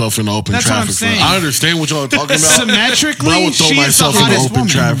throw myself in open That's what I'm traffic. saying. I understand what y'all are talking about. Symmetrically, but I would throw she is the myself in hottest open woman.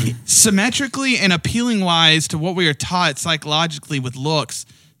 traffic. Symmetrically and appealing wise to what we are taught psychologically with looks,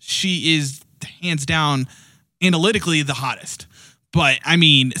 she is hands down analytically the hottest. But I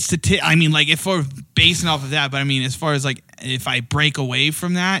mean, like if we're basing off of that, but I mean, as far as like if I break away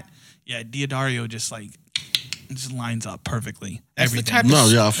from that, yeah, Dario just lines up perfectly. That's everything. the type of. No,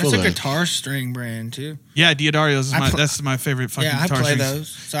 yeah, I feel that's a that. guitar string brand too. Yeah, Diodario's I pl- that's my favorite fucking Yeah, I guitar play strings. those.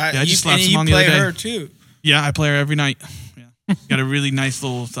 So I just slapped some you on the play other day. her too. Yeah, I play her every night. Yeah. Got a really nice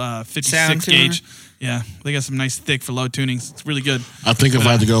little 56 Sound to her. gauge. Yeah, they got some nice thick for low tunings. It's really good. I think if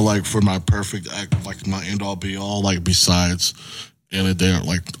I had to go like for my perfect act, like my end all be all, like besides in a day,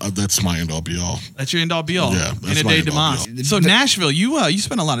 like that's my end all be all. That's your end all be all. Yeah, In that's a my day end all be demise. So Nashville, you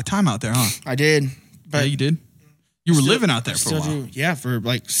spent a lot of time out there, huh? I did, but Yeah, you did. You were living out there for a still while. do. Yeah, for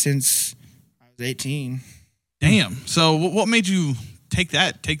like since I was 18. Damn. So what made you take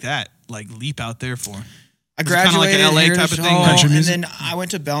that like leap out there for? I Was it kinda like graduated an LA here type to of thing, Shaw, country and music? then I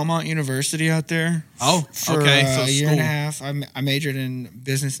went to Belmont University out there. Oh, for okay. a So year and a school. half. I majored in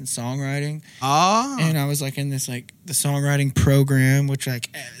business and songwriting, Ah. and I was like in this like the songwriting program, which like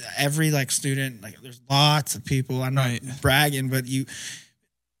every like student, like there's lots of people. I'm not Right. bragging, but you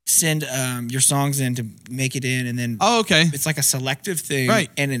send your songs in to make it in, and then Oh, okay. it's like a selective thing, Right.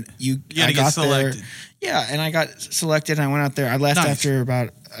 And then You gotta I get got selected. there, yeah, and I got selected. And I went out there. I left Nice. after about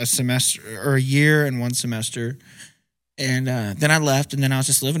a semester or a year and one semester, and then I left, and then I was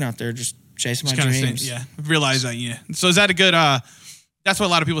just living out there, just chasing my Just kinda dreams. saying, yeah. Realize that, yeah. So is that a good that's what a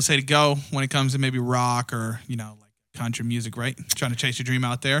lot of people say to go when it comes to maybe rock or, you know, like country music, right? Trying to chase your dream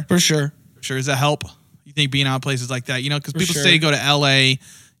out there. For sure. For sure. Does that help? You think being out places like that, you know, because For people sure. say you go to LA,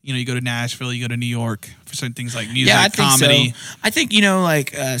 you know, you go to Nashville, you go to New York for certain things like music, Yeah, I think comedy. so. I think, you know,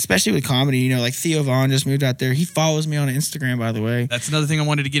 like, especially with comedy, you know, like Theo Vaughn just moved out there. He follows me on Instagram, by the way. That's another thing I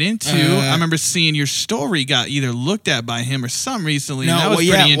wanted to get into. I remember seeing your story got either looked at by him or some recently. and that was pretty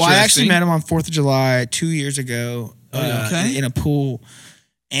interesting. Well, I actually met him on 4th of July 2 years ago Okay. in a pool.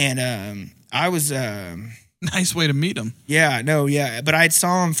 And I was, Nice way to meet him. but I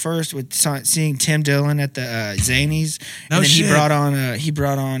saw him first with seeing Tim Dillon at the Zanies. No And then shit. he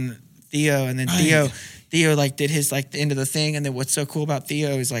brought on Theo, and then Right. Theo like did his like the end of the thing, and then what's so cool about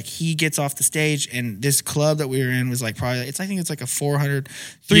Theo is like he gets off the stage, and this club that we were in was like probably I think it's like a 300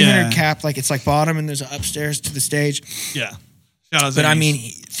 Yeah. cap, like it's like bottom, and there's an upstairs to the stage. Yeah. Shout out But I Zanies.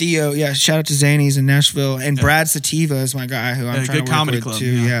 mean Theo, yeah, shout out to Zanies in Nashville, and Brad Sativa is my guy who I'm Yeah, trying good to work comedy with club, too.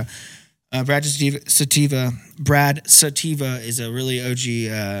 yeah. Yeah. Brad Sativa is a really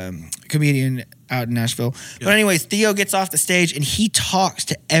OG comedian out in Nashville. Yeah. But anyways, Theo gets off the stage and he talks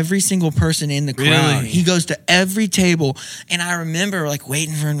to every single person in the crowd. Really? He goes to every table, and I remember like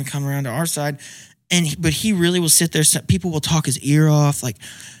waiting for him to come around to our side, but he really will sit there. People will talk his ear off, like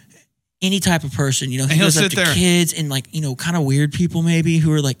any type of person. You know, And he he'll goes up sit to there. kids and like, you know, kind of weird people maybe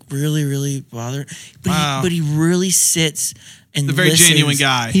who are like really, really bothered. Wow. But he really sits and He's a very listens. genuine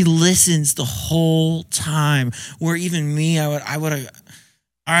guy. He listens the whole time. Where even me, I would have.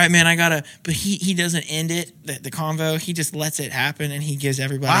 All right, man, I gotta. But he doesn't end it the convo. He just lets it happen, and he gives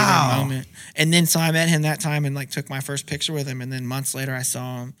everybody Wow. their moment. And then so I met him that time and like took my first picture with him. And then months later, I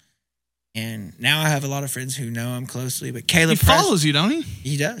saw him. And now I have a lot of friends who know him closely. But Caleb He follows you, don't he?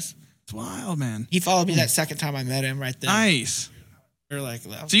 He does. It's wild, man. He followed me that second time I met him right then. Nice. We're like,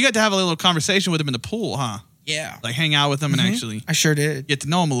 So you got to have a little conversation with him in the pool, huh? Yeah. Like hang out with them and actually I sure did. get to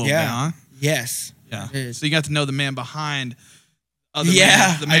know them a little bit, huh? Yes. Yeah. I did. So you got to know the man behind the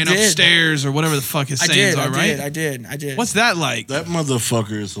man I did. upstairs or whatever the fuck his sayings are, right? I did. What's that like? That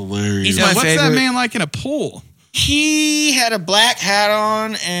motherfucker is hilarious. He's Yeah, my what's that favorite. man like in a pool? He had a black hat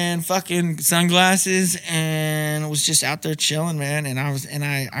on and fucking sunglasses and was just out there chilling, man. And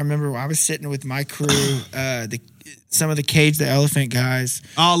I remember I was sitting with my crew, some of the Cage the Elephant guys.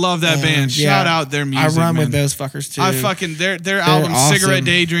 I love that band. Yeah. Shout out their music. I run man. with those fuckers too. I fucking their album awesome. Cigarette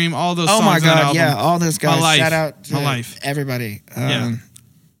Daydream, all those Oh songs my on that god, album. yeah, all those guys. My life. Shout out to My life. everybody. Yeah.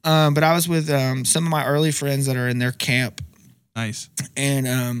 But I was with some of my early friends that are in their camp, Nice.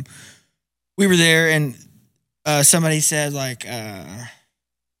 and we were there, and somebody said like,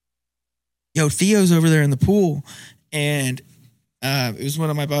 "Yo, Theo's over there in the pool," and it was one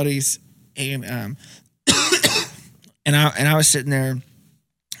of my buddies, and and I was sitting there,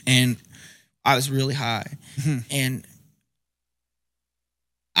 and I was really high, and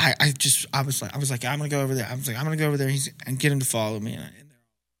I was like I'm gonna go over there. I was like I'm gonna go over there and get him to follow me, and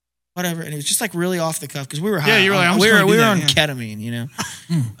whatever. And it was just like really off the cuff because we were high. Yeah, you were like, I'm we just were gonna do on that, ketamine, you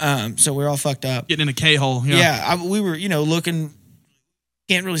know. So we are all fucked up. Getting in a K-hole. Yeah, we were, looking.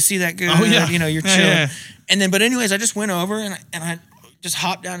 Can't really see that good. Oh, yeah. You're Yeah, chilling. yeah. And then, but anyways, I just went over and I just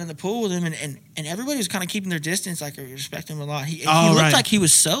hopped down in the pool with him, and everybody was kind of keeping their distance, like I respect him a lot. He looked right. like he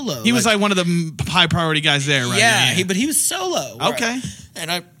was solo. He was like one of the high priority guys there, right? yeah, but he was solo. Okay. And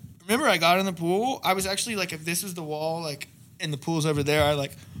I remember I got in the pool. I was actually like, if this was the wall, like, and the pool's over there, I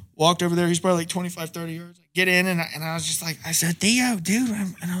like walked over there. He's probably like 25, 30 yards. I get in, and I was just like, I said, Theo, dude.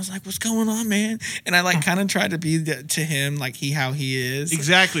 And I was like, what's going on, man? And I like kind of tried to be to him like how he is.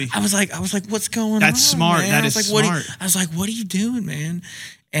 Exactly. I was like, what's going on? That's smart. Man? That I was is like, smart. I was like, what are you doing, man?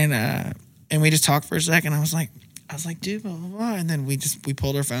 And we just talked for a second. I was like, dude, blah, blah, blah. And then we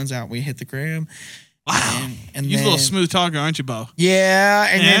pulled our phones out. We hit the gram. Wow. And You're a then, little smooth talker, aren't you, Beau? yeah,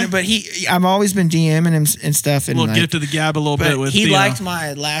 and Yeah? then but I've always been DMing him and stuff. A And little like, gift of the gab a little but bit with he Theo. liked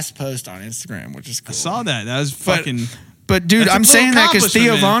my last post on Instagram, which is cool. I saw that. That was But- fucking... But dude, That's a I'm little saying that because Theo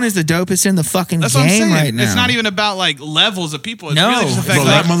accomplishment, man. Vaughn is the dopest in the fucking That's what I'm game saying. right now. It's not even about like levels of people. It's No. really just the fact Bro,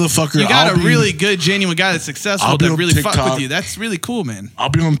 that that motherfucker, you got I'll a be- really good, genuine guy that's successful I'll be that on really fuck TikTok. with you. That's really cool, man. I'll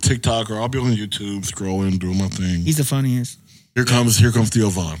be on TikTok or I'll be on YouTube scrolling, doing my thing. He's the funniest. Here comes Theo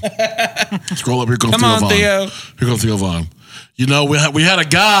Vaughn. Scroll up. Here comes Come Theo on, Vaughn. Theo. Here comes Theo Vaughn. We had a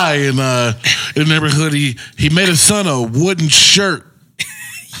guy in the neighborhood. He made his son a wooden shirt.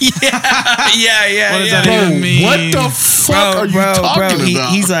 Yeah. What does that Bro, even mean? what the fuck are you talking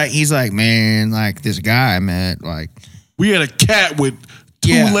about? He's like, man, like this guy I met, like, We had a cat with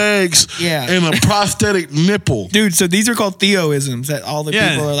two Yeah. legs Yeah. and a prosthetic nipple. dude. So these are called Theoisms that all the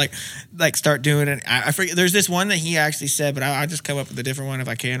Yeah. people are like start doing it. I forget. There's this one that he actually said, but I just come up with a different one if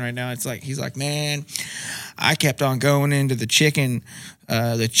I can right now. It's like he's like, man, I kept on going into the chicken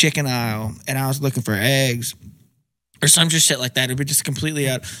aisle, and I was looking for eggs. Or some just shit like that. It'd be just completely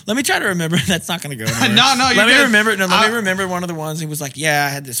out. Let me try to remember. That's not going to go anywhere. No, you're Let me good. remember. No, let me remember one of the ones. He was like, "Yeah, I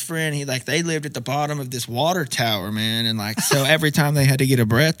had this friend. They lived at the bottom of this water tower, man. And like, so every time they had to get a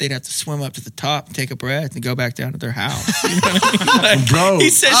breath, they'd have to swim up to the top, take a breath, and go back down to their house." You know what I mean? Like, Bro.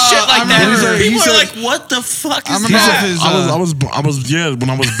 he said shit like I that. remember- People he are said- like, "What the fuck is I remember that?" his, When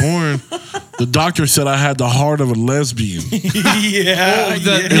I was born, the doctor said I had the heart of a lesbian. Yeah,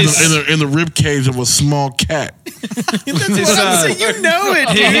 In the rib cage of a small cat. That's what I'm saying. You know it,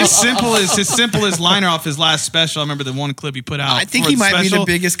 dude. his simplest liner off his last special. I remember the one clip he put out. I think for he the might be special.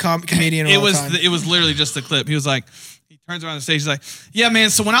 the biggest comedian of It all was time. it was literally just the clip. He was like, he turns around the stage. He's like, "Yeah, man.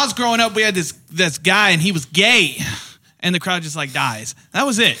 So when I was growing up, we had this guy, and he was gay." And the crowd just like dies. That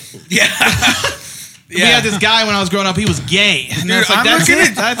was it. Yeah. We had this guy when I was growing up. He was gay. And Dude, I'm that's looking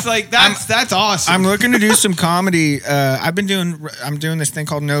it. That's awesome. I'm looking to do some comedy. I'm doing this thing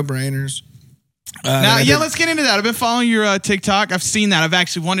called No Brainers. Let's get into that. I've been following your TikTok. I've seen that. I've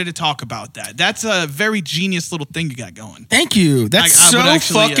actually wanted to talk about that. That's a very genius little thing you got going. Thank you. That's I would so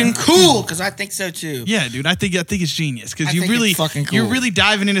actually, fucking cool because I think so too. Yeah, dude. I think it's genius because I you think really it's fucking cool. you're really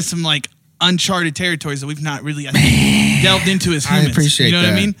diving into some like uncharted territories that we've not really I think, delved into as I humans. appreciate You know what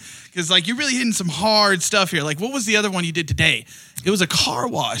I that. mean? Because like you're really hitting some hard stuff here. Like what was the other one you did today? It was a car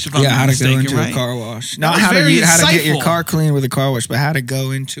wash. If I'm Yeah, not how to mistaken, go into right? a car wash. That Not was how to very get your insightful. car clean with a car wash, but how to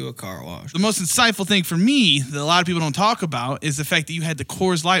go into a car wash. The most insightful thing for me that a lot of people don't talk about is the fact that you had the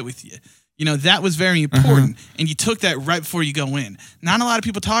Coors Light with you. You know, that was very important. And you took that right before you go in. Not a lot of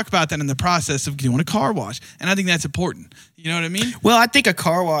people talk about that in the process of doing a car wash. And I think that's important. You know what I mean? Well, I think a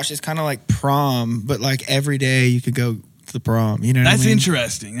car wash is kind of like prom, but like every day you could go to the prom. You know what That's I mean?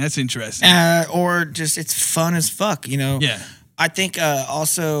 interesting. That's interesting. Or just it's fun as fuck, you know? Yeah. I think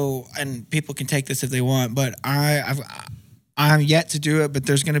also, and people can take this if they want, but I'm yet to do it. But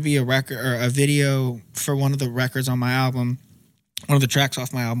there's going to be a record or a video for one of the records on my album, one of the tracks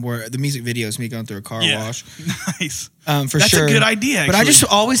off my album, where the music video is me going through a car wash. Nice. For That's sure. a good idea. Actually. But I just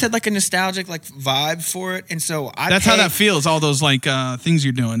always had like a nostalgic like vibe for it, and so That's how that feels. All those like things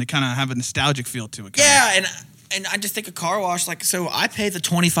you're doing, they kind of have a nostalgic feel to it. Yeah, and I just think a car wash like so. I pay the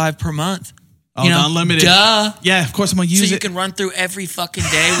 $25 per month. Oh, the unlimited. Duh. Yeah, of course I'm gonna use it. So you can run through every fucking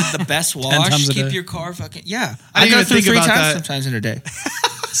day with the best wash. times a Keep day. your car fucking I didn't go even through think 3 about times that. sometimes in a day.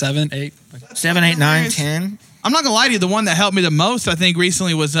 7, 8. 7, 8, 9, 10. I'm not gonna lie to you. The one that helped me the most, I think,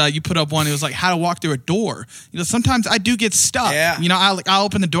 recently was you put up one. It was like how to walk through a door. You know, sometimes I do get stuck. Yeah. You know, I'll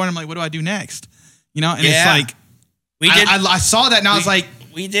open the door and I'm like, what do I do next? You know, and it's Yeah. like We did. I saw that and I was like,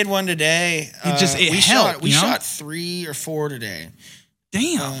 We did one today. It we helped, We you know? shot 3 or 4 today.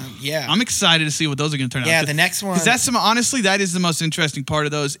 damn. Yeah. I'm excited to see what those are gonna turn out. Yeah, the next one. Because honestly, that is the most interesting part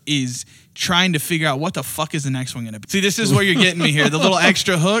of those is trying to figure out what the fuck is the next one going to be. See, this is where you're getting me here. The little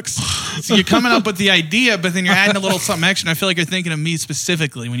extra hooks. So you're coming up with the idea, but then you're adding a little something extra. And I feel like you're thinking of me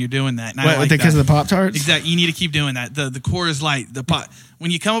specifically when you're doing that. And I like because that. of the Pop-Tarts? Exactly. You need to keep doing that. The core is light. The pot.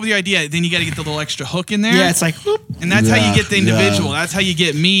 When you come up with your idea, then you got to get the little extra hook in there. Yeah, it's like, whoop. And that's how you Yeah, get the individual. yeah. That's how you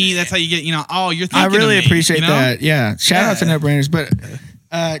get me. That's how you get, you're thinking I really of me, appreciate you know? that. Yeah. Shout out to Yeah. No Brainers.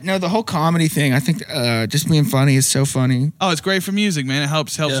 But no, the whole comedy thing, I think just being funny is so funny. Oh, it's great for music, man. It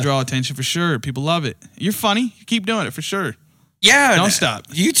helps draw attention for sure. People love it. You're funny. You keep doing it for sure. Yeah. Don't stop.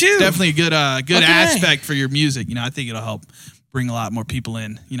 You too. It's definitely a good Okay. aspect for your music. You know, I think it'll help bring a lot more people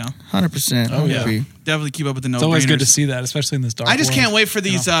in. You know, 100%. Oh, yeah. Agree. definitely keep up with the no. It's always good to see that, especially in this dark I just world. can't wait for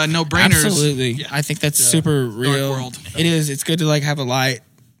these no brainers. Absolutely. I think that's super real. world. It is. It's good to like have a light,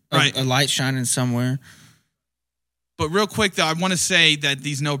 Right. a light shining somewhere. But real quick though, I want to say that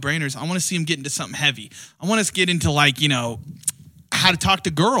these no brainers, I want to see them get into something heavy. I want us to get into like how to talk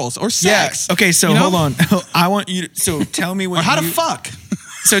to girls or sex. Yeah. Okay. So You know? hold on. I want you to. So tell me when. Or how to fuck.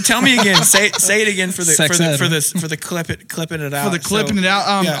 So tell me again. Say it again for the Sex ed. for the clipping it out. For the clipping it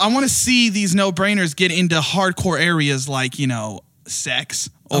out. yeah. I want to see these no brainers get into hardcore areas like, sex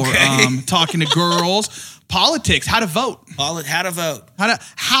or talking to girls, politics, how to vote. How to vote.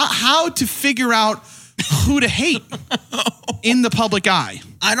 How to figure out who to hate in the public eye.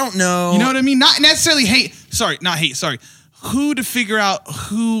 I don't know. You know what I mean? Not necessarily hate. Sorry, not hate. Sorry. Who to figure out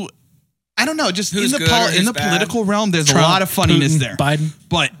who. I don't know. Just Who's in good or the who's political bad? realm, there's Trump, a lot of funniness Putin, there. Biden.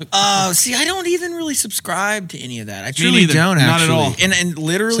 But See, I don't even really subscribe to any of that. I truly neither. don't. Not at Actually. all. And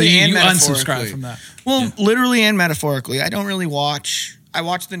literally So you and metaphorically. unsubscribe from that. Well, literally and metaphorically, I don't really watch. I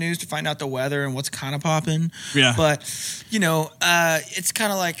watch the news to find out the weather and what's kind of popping. Yeah. But it's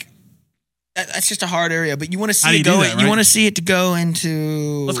kind of like that's just a hard area. But you want to How do see you it do go. that, You right? want to see it to go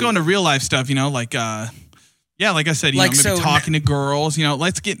into. let's go into real life stuff, like like I said, Like, maybe so- talking to girls,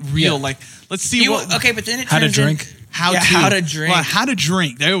 let's get real. Yeah. Like, let's see what Okay, but then it How to turns in- drink. how how to to drink. Well, how to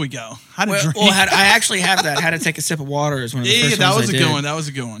drink. There we go. How to drink. Well, I actually have that. How to take a sip of water is one of the yeah, first that ones was I a did. good one. That was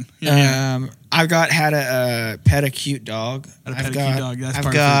a good one. Yeah. I've got how to pet a cute dog. How to pet I've a got, cute dog, that's I've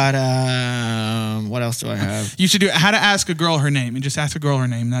perfect. got what else do I have? You should do how to ask a girl her name and just ask a girl her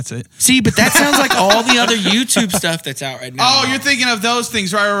name. That's it. See, but that sounds like all the other YouTube stuff that's out right now. Oh, you're thinking of those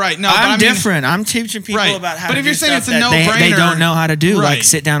things, right? No, but I'm I mean, different. I'm teaching people Right. about how But to if do you're saying stuff it's a that they no-brainer- don't know how to do, like Right.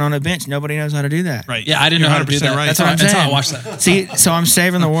 sit down on a bench. Nobody knows how to do that. Right. Yeah, I didn't know You're how to do 100% that. right. That's what I'm That's how I saying. watched that. See, so I'm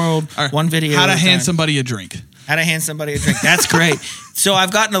saving the world All right. one video. How to at a hand time. somebody a drink. How to hand somebody a drink. That's great. So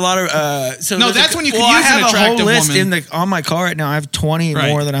I've gotten a lot of. So No, there's that's when you can well, use I an have a whole attractive list woman. on my car right now. I have 20 Right.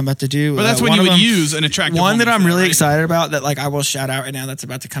 more that I'm about to do. But that's when one you of would them- use an attractive One woman that I'm for really right? excited about that I will shout out right now that's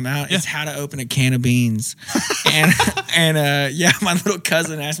about to come out is how to open a can of beans. and my little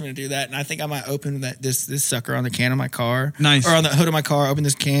cousin asked me to do that, and I think I might open this sucker on the can of my car. Nice. Or on the hood of my car, open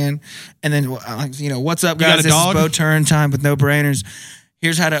this can, and then what's up, You got guys? a This dog? is Beau Turrentine with No Brainers.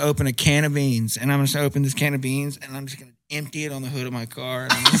 Here's how to open a can of beans, and I'm just gonna open this can of beans, and I'm just gonna empty it on the hood of my car,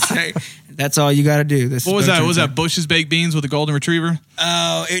 and I'm gonna say, "That's all you got to do." This. What was Beau that? Was Turrentine. that Bush's baked beans with a golden retriever?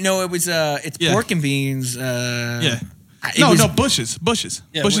 Oh it was. It's Yeah. pork and beans. Yeah. It No, was, Bushes. Yeah, Bush's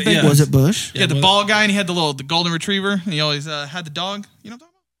well, baked yeah. beans. Was it Bush? Yeah, the bald guy, and he had the golden retriever, and he always had the dog. You know what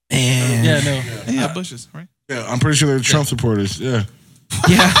I'm And Yeah, no. talking about? Yeah, Bushes, right? Yeah, I'm pretty sure they're Trump supporters. Yeah.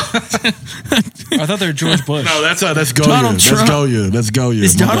 yeah. I thought they were George Bush. No, that's Goya. Donald That's Trump. Goya. That's Goya.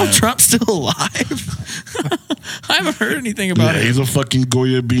 Is My Donald bad. Trump still alive? I haven't heard anything about Yeah, it. he's a fucking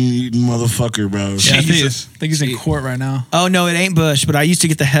Goya bean eating motherfucker, bro. Yeah, I think Jesus. he's in court right now. Oh no, it ain't Bush. But I used to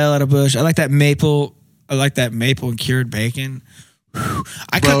get the hell out of Bush. I like that maple. I like that maple and cured bacon.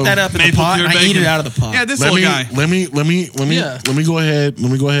 I cook that up in the Maple pot and cured I eat bacon. it out of the pot. Yeah, this Let little me guy. let me go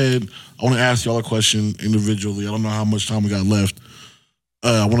ahead. I want to ask y'all a question individually. I don't know how much time we got left.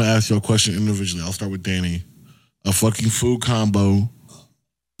 I want to ask y'all a question individually. I'll start with Danny. A fucking food combo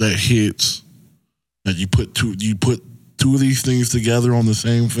that hits that you put two of these things together on the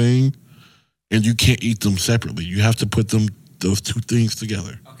same thing, and you can't eat them separately. You have to put those two things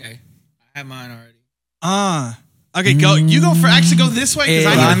together. Okay, I have mine already. Okay, go. You go for. Actually, go this way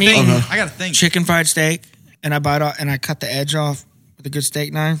because I need to think. Okay. I gotta think. Chicken fried steak, and I bite off and I cut the edge off with a good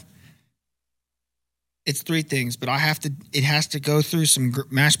steak knife. It's three things, but it has to go through some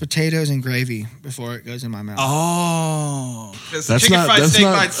mashed potatoes and gravy before it goes in my mouth. Oh, because That's chicken not- fried that's steak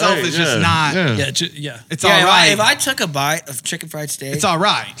not- by itself hey, is just yeah, not. yeah. Yeah. It's Yeah, all right. if I took a bite of chicken fried steak, It's all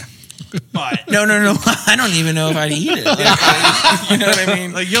right. But no, I don't even know if I'd eat it. Like, you know what I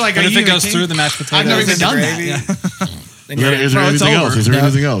mean? like you're like, But are if you it goes king? through the mashed potatoes, I've never even the done gravy. that. Then Is there Bro, it's anything else? over. Is there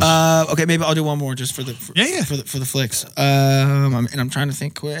anything else? Okay, maybe I'll do one more just for the Yeah. for the flicks. And I'm trying to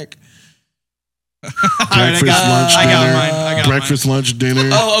think quick. All right, Breakfast, lunch, I got dinner. mine. I got Breakfast, lunch, dinner.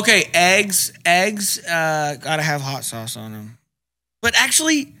 Oh, okay. Eggs. Gotta have hot sauce on them. But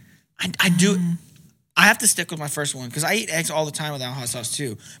actually, I do. I have to stick with my first one because I eat eggs all the time without hot sauce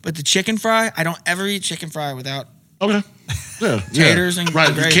too. But the chicken fry, I don't ever eat chicken fry without. Okay. Yeah. Taters and right.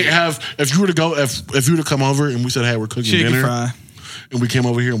 You gravy. can't have if you were to go if you were to come over and we said, hey, we're cooking Chicken dinner, fry. and we came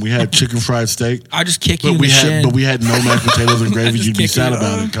over here and we had chicken fried steak. I just kick you But in we the shin. had no mashed potatoes and gravy. Just You'd be kick sad you.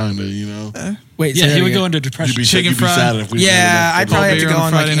 about it, kind of, you know. Wait, say yeah, that he would again. go into You'd depression. be, Chicken you'd be fry? sad if we. Yeah, I'd probably have to beer go on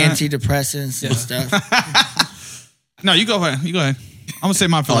on like Friday night. antidepressants and stuff. No, you go ahead. You go ahead. I'm gonna say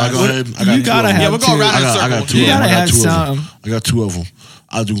mine for Oh, I last. go ahead. I got You two gotta of them. have Yeah, we'll go two. around in a I circle. got two You of them. gotta I got have two of them. some. I got two of them.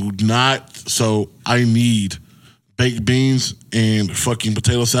 I do not. So I need baked beans and fucking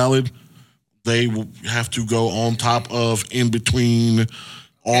potato salad. They will have to go on top of, in between,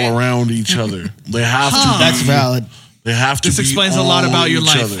 all around each other. They have to. That's be- valid. They have to. This be explains a lot on about your each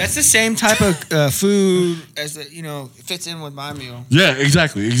life. other. That's the same type of food as fits in with my meal. Yeah,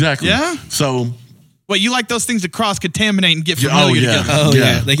 exactly. Yeah? So. Wait, you like those things to cross contaminate and get Oh familiar yeah. together? Oh,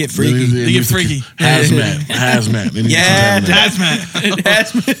 yeah. They get freaky. They get freaky. Hazmat. They need to Yeah, contaminate.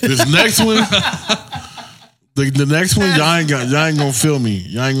 Hazmat. This next one. The next one, y'all ain't gonna feel me.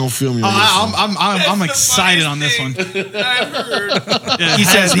 Y'all ain't gonna feel me. On this one. I'm excited on this one. Yeah, He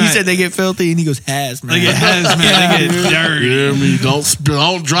hazmat. said they get filthy, and he goes has man. They get hazmat. They get dirty. You hear me?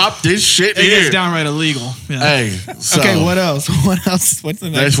 Don't drop this shit It here. gets downright illegal. Yeah. Hey, so Okay, what else? What else? What's the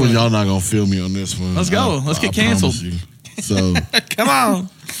next next one, one? y'all not gonna feel me on this one. Let's go. Let's get canceled. promise you. So Come on.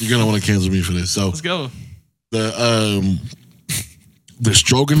 you're gonna want to cancel me for this. So Let's go.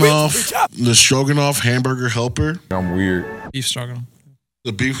 the stroganoff hamburger helper, I'm weird. Beef stroganoff.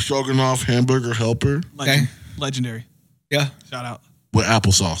 the beef stroganoff hamburger helper Okay. Legendary. Yeah. Shout out. with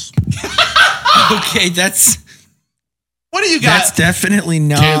applesauce. Okay, that's What do you got? that's definitely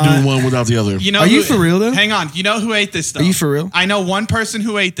not. Can't do one without the other. You know Are you who- for real, though? Hang on. You know who ate this though? Are you for real? I know one person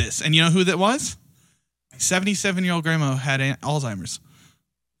who ate this, and you know who that was? My 77-year-old grandma had Alzheimer's.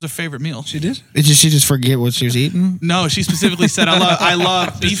 It was her favorite meal. She did? Did she just forget what she was eating? No, she specifically said, I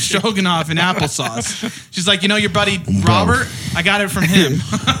love beef stroganoff and applesauce. She's like, you know your buddy Robert? I got it from him.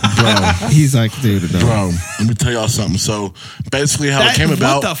 Bro, He's like, dude, no. bro, let me tell y'all something. So basically how it came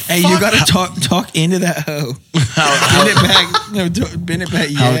about. What the Hey, fuck? you gotta talk into that hoe. how, Bend it back. No, bend it back.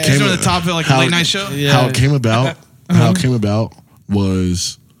 How it Yeah. came- He's on the top of it like a how- late night show. how it came about. How it came about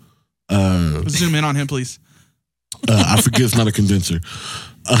was Zoom in on him, please. I forget it's not a condenser.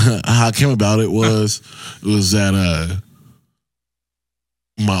 How it came about it was that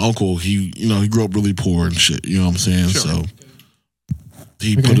my uncle he grew up really poor and shit. You know what I'm saying? Sure. So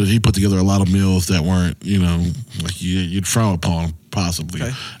he put together a lot of meals that weren't like you'd frown upon possibly.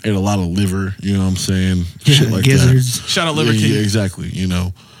 Okay. Ate a lot of liver. You know what I'm saying? Shit like that. Gizzards. Shout out Liver Yeah, King. yeah, exactly.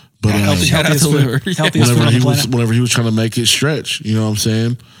 But Shout out to liver. Healthiest food on the planet. whenever he was trying to make it stretch, you know what I'm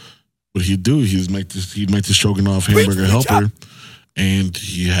saying? What he'd do, he'd make this stroganoff hamburger helper, and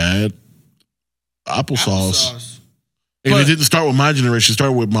he had applesauce. And But- it didn't start with my generation; it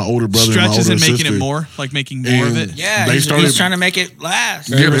started with my older brother and my Stretches older and making sister. it more, like making more of And it. Yeah, They he's started- trying to make it last.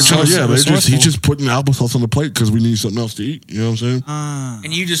 Yeah, resourceful. he's just putting applesauce on the plate because we need something else to eat. You know what I'm saying?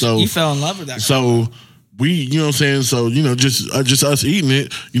 And you just So- you fell in love with that. So we, you know what I'm saying? So, just us eating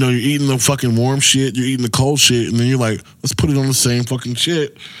it, you're eating the fucking warm shit, you're eating the cold shit, and then you're like, let's put it on the same fucking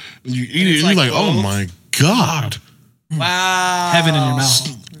shit. And you eat it, and it's you're like like, oh both. my God. Wow, Heaven in your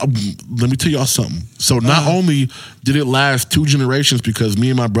mouth. let me tell y'all something. So not only did it last 2 generations because me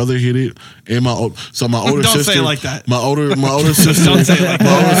and my brother hit it, and my older Don't sister. say it like that. My older sister. Don't say it like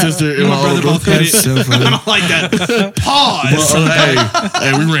my older sister and my older both brother. hit it. so funny. I don't like that. Pause.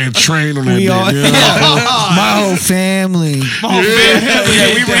 Hey, we ran train on that. We all, bitch, you know? my whole family.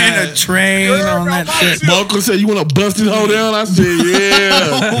 Yeah, we ran a train on that shit. My uncle said, "You want to bust this hoe down?" I said,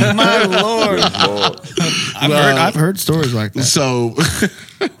 "Yeah." Oh my lord! I've heard stories like that. So,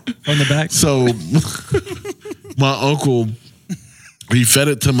 From the back. so my uncle, he fed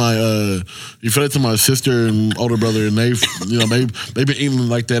it to my sister and older brother, and they've been eating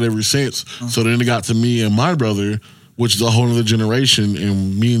like that ever since. So then it got to me and my brother, which is a whole other generation,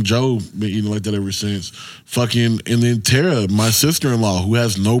 and me and Joe been eating like that ever since. Fucking, and then Tara, my sister-in-law, who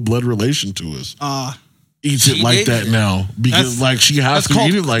has no blood relation to us, eats it like that now because she has to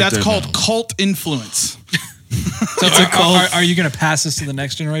eat it like that. That's called now. cult influence. So are you going to pass this to the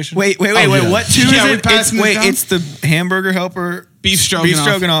next generation? Wait. yeah. What two Yeah, is we're it? passing this down? It's the hamburger helper, Beef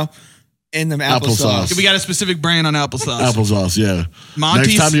stroganoff. and the Applesauce. applesauce. We got a specific brand on applesauce. Applesauce, yeah.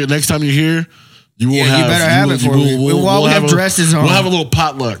 Monty's. Next time you're here, you will have. you better have it for me. While we have dresses on. We'll have a little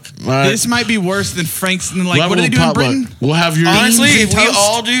potluck. All right? This might be worse than Frank's. We'll Like, have what a do they little do in potluck. Britain? We'll have your Honestly, beans if and we toast?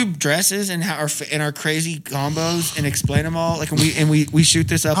 all do dresses and our crazy combos and explain them all, like and we shoot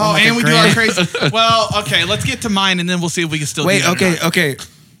this up. Oh, on like and a we do grand- our crazy. Well, okay, let's get to mine, and then we'll see if we can still. Wait, do that or not. okay.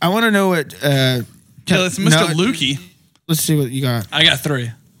 I want to know what. Yeah, it's Mr. Lukey. Let's see what you got. I got 3.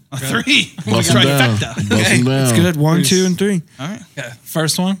 A 3. Bust 'em down. Trifecta. Bust 'em down. It's good. 1, 2, and 3. All right. Okay.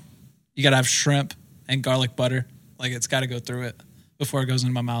 First one, you got to have shrimp and garlic butter. Like, it's got to go through it before it goes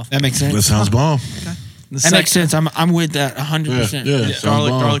into my mouth. That makes sense. That sounds bomb. That makes sense. I'm with that 100%. Yeah. sounds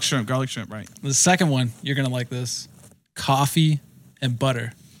bomb. Garlic shrimp, right? The second one, you're going to like this. Coffee and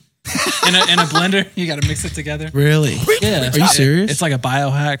butter. in a blender, you got to mix it together. Really? Yeah. Are you serious? It's like a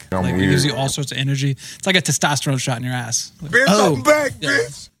biohack. Like, it gives you all sorts of energy. It's like a testosterone shot in your ass. Like, Bitch, I'm back,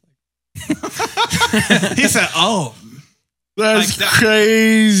 bitch. He said, "Oh, That's Like that.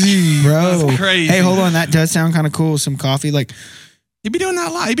 crazy. Bro. That's crazy. Hey, hold on. That does sound kind of cool. Some coffee. Like, he be doing that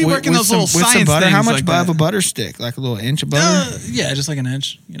a lot. He be with- working with those some, little with science some butter. things How much like of a that. butter stick? Like a little inch of butter? yeah, just like an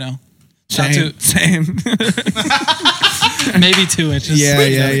inch, you know. Not Same. Same. Maybe 2 inches.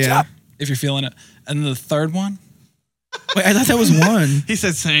 Yeah. If you're feeling it. And the third one, Wait, I thought that was one. He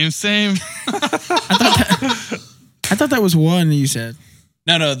said, "Same." I thought that was one you said.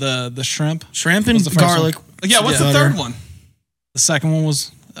 no, the shrimp. Shrimp and Was the first garlic. Yeah. What's the Butter. third one? The second one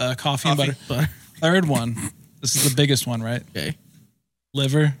was coffee and butter. Butter. Third one, this is the biggest one, right? Okay.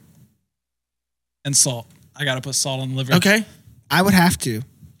 Liver and salt. I got to put salt on the liver. Okay. I would have to.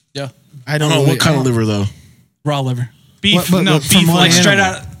 Yeah. I don't I don't know really- what kind of liver though. Raw liver. Beef. But no, from beef. what Like Like straight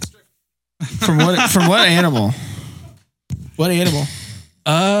animal? out. From what animal? What animal?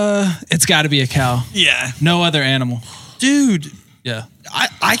 It's got to be a cow. Yeah. No other animal. Dude, Yeah.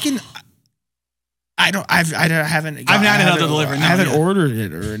 I can. I haven't. I've not had other liver, I no, haven't yeah. ordered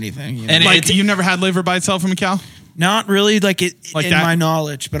it or anything. You know? And Like it's, you never had liver by itself from a cow? Not really, like it Like in that? my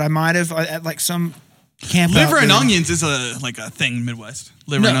knowledge, but I might have at like some camp. Liver out and there. onions is a thing in Midwest.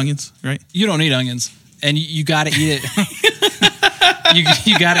 Liver No. and onions, right? you don't eat onions, and you got to eat it.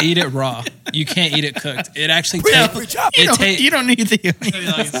 you got to eat it raw. You can't eat it cooked. It actually tastes. You don't need the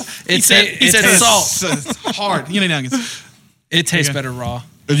onions. He said salt. It's hard. You need onions. It tastes Okay. better raw.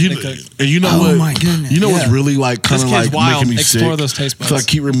 And you, They cook. and you know Oh what? my goodness. You know what's Yeah. really like kind This of kid's like wild. making me Explore sick. those taste buds. So I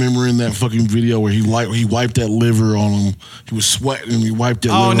keep remembering that fucking video where he wiped that liver on him. He was sweating and he wiped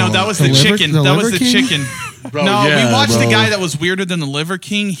that. Oh liver no, on that him. was The the liver- chicken. the That was liver the king? chicken. Bro, No, yeah, we watched bro. the guy that was weirder than the Liver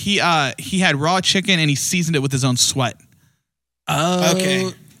King. He had raw chicken and he seasoned it with his own sweat. Oh,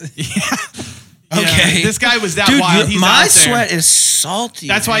 Okay. Yeah, this guy was that Dude, wild. He's my out there. sweat is salty.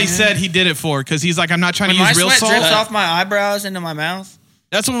 That's why he man. said he did it for, because he's like, I'm not trying When to my use real sweat salt. drips off my eyebrows into my mouth.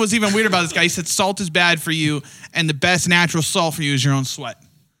 That's what was even weird about this guy. He said salt is bad for you, and the best natural salt for you is your own sweat.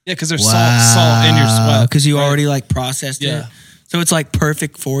 Yeah, because there's salt in your sweat. because you right? already like processed Yeah. it. So it's like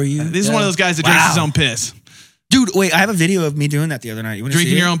perfect for you. This is one of those guys that drinks his own piss. Dude, wait, I have a video of me doing that the other night. You want to see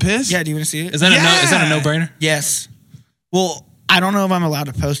Drinking it? your own piss? Yeah, do you want to see it? Is that a no-brainer? Yes. Well, I don't know if I'm allowed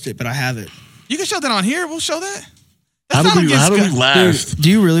to post it, but I have it. You can show that on here. We'll show that. How That's do not we against last? Do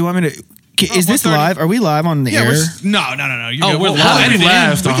you really want me to? Is this 1:30. live? Are we live on the Yeah, air? no. You're Oh, good. we're We'll live. edit it in.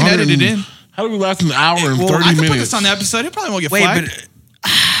 Last We can edit it 100 in. How do we last an hour and Well, 30 I can minutes? put this on the episode. It probably won't get Wait, flagged.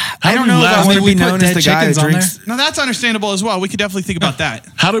 but How I do don't we know if I last- want to we be put known dead as the guy who chickens on drinks. No, that's understandable as well. We could definitely think about that.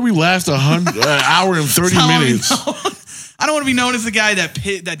 How do we last an hour and 30 How long minutes? I don't want to be known as the guy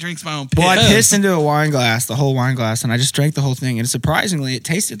that drinks my own piss. Well, I pissed into a wine glass, the whole wine glass, and I just drank the whole thing. And surprisingly, it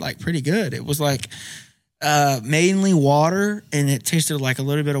tasted like pretty good. It was like Mainly water, and it tasted like a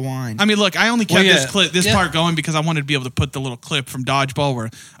little bit of wine. I mean, look, I only kept this Yeah. part going because I wanted to be able to put the little clip from Dodgeball where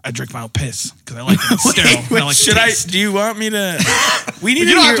I drink my own piss because I like it sterile. Wait, I like the should I? taste. Do you want me to? We need You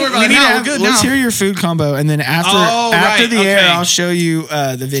to don't hear. have to worry about We it need now. to We're have, good let's now. hear your food combo, and then after Oh, after right, the air, okay. I'll show you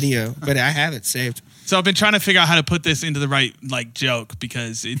the video. But I have it saved. So I've been trying to figure out how to put this into the right like joke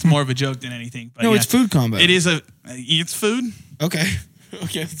because it's more of a joke than anything. But No, yeah, it's food combo. It is it's food. Okay.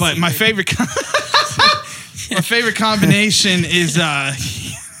 Okay. But my favorite my favorite combination is 9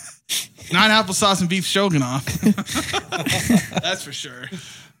 applesauce and beef stroganoff. That's for sure.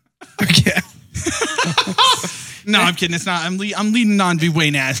 Okay. No, I'm kidding. It's not. I'm leading on to be way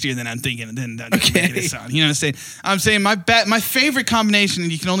nastier than I'm thinking. Than making it sound. You know what I'm saying? I'm saying my favorite combination,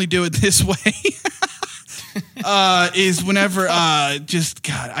 and you can only do it this way, is whenever just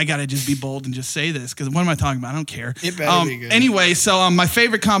God, I gotta just be bold and just say this because what am I talking about? I don't care. It better be good. Anyway, so my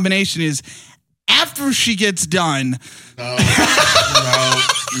favorite combination is after she gets done.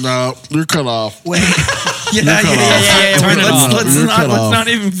 No, you're cut off. Wait. You're cut off. Turn it off. Let's You're not cut let's off. not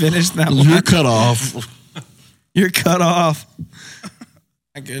even finish that You're one. cut off. You're cut off.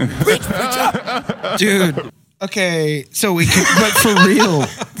 My goodness. Dude. Okay, so we can, but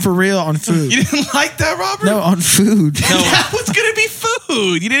for real on food. You didn't like that, Robert? No, on food. That was gonna be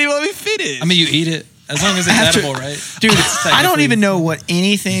food. You didn't even let me finish. I mean, you eat it as long as it's After- edible, right? Dude, It's I don't technically- even know what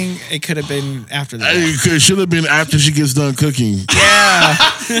anything it could have been after that. It should have been after she gets done cooking. Yeah.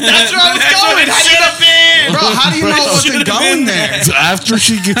 that's where I was going. How do you know, bro? How do you know I wasn't going there? So after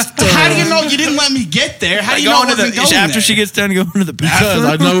she gets done. How do you know you didn't let me get there? How do you know I Going to wasn't the, going after there? she gets done going to the Because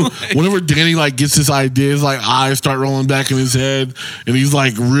bathroom. I know whenever Danny like gets this idea, his like eyes start rolling back in his head, and he's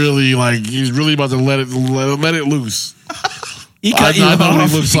really about to let it loose. He cut you I know what off.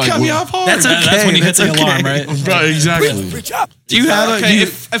 he looks like. Cut me off hard. That's okay. That's when you hit the That's alarm, okay. right? Right, exactly. Do you have Okay, a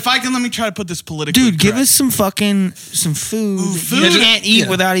if I can, let me try to put this politically. dude? Give correct. us some food. food? You can't eat Yeah.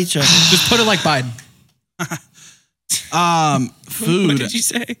 without each other. Just put it like Biden. food. What did you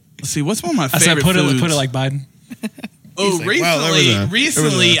say? Let's see, what's one of my I favorite said foods? put it like Biden. Oh, He's like, well, there was a-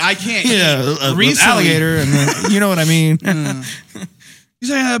 recently, I can't. Yeah, eat. Recently, alligator, and then, you know what I mean. He's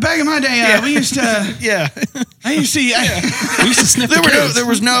like, back in my day, we used to. Yeah, I used to see. We used to sniff the kids. there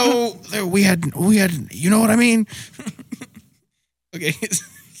was no. We had. You know what I mean. Okay.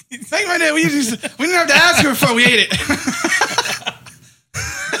 Back in my day, we didn't have to ask her before we ate it.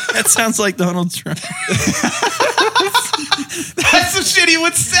 That sounds like Donald Trump. That's some shit he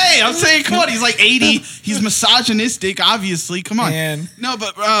would say. I'm saying, come on, he's like 80. He's misogynistic, obviously. Come on. Man. No,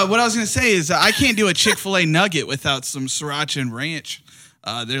 but what I was going to say is I can't do a Chick-fil-A nugget without some sriracha and ranch.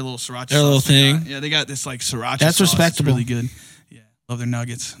 Their little sriracha Their little sauce they got. thing. Yeah, they got this like sriracha That's sauce. respectable. It's really good. Yeah, love their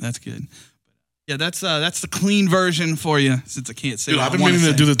nuggets. That's good. Yeah, that's the clean version for you since I can't say Dude, what I've I been want meaning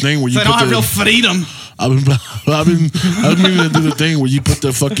to say. do the thing where you So I don't put have the. real freedom. I've been meaning to do the thing where you put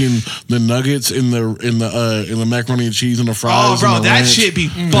the nuggets in the macaroni and cheese and the fries. Oh, bro, and the that ranch, shit be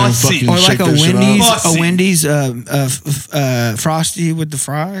and busting. fucking Or shake like a that shit up. Wendy's, frosty with the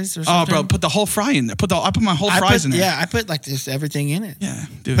fries or Oh, something. bro, put the whole fry in there. I put my whole I fries put, in there. yeah, I put like this everything in it. Yeah,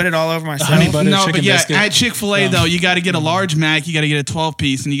 dude. Put it all over myself. honey butter. No, chicken but yeah, biscuit. at Chick-fil-A though, you got to get a large Mac, you got to get a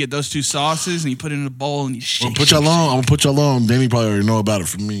 12-piece, and you get those two sauces, and you put it in a bowl, and you shake. I'm gonna put y'all on. Danny probably already know about it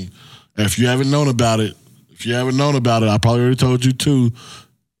from me. And if you haven't known about it, I probably already told you too.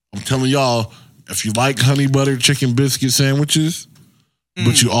 I'm telling y'all, if you like honey butter chicken biscuit sandwiches,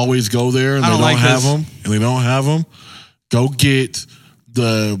 but you always go there and I they don't don't like have them, go get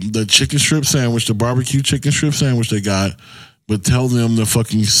the chicken strip sandwich, the barbecue chicken strip sandwich they got. But tell them to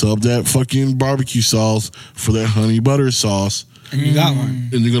fucking sub that fucking barbecue sauce for that honey butter sauce. And you got one.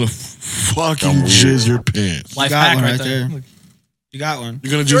 And you're gonna fucking jizz your pants. You Life got hack one right right there. there. You got one.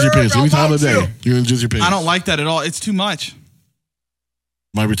 You're gonna jizz your pants any time of day. You're gonna jizz your pants. I don't like that at all. It's too much.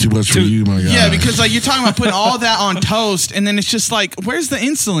 Might be too much for you, my guy. Yeah, because like you're talking about putting all that on toast, and then it's just like, where's the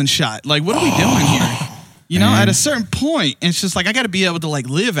insulin shot? Like, what are we doing here? You know, at a certain point, it's just like I got to be able to like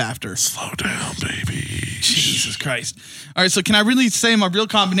live after. Slow down, baby. Jesus Christ! All right, so can I really say my real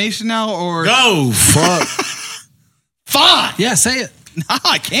combination now, or Go fuck. fine? Yeah, say it. No,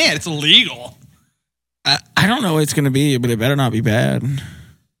 I can't. It's illegal. I don't know what it's gonna be, but it better not be bad.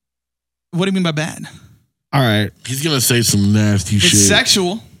 What do you mean by bad? All right. He's gonna say some nasty It's shit.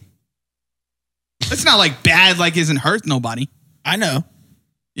 sexual. It's not like bad, like isn't hurt nobody. I know.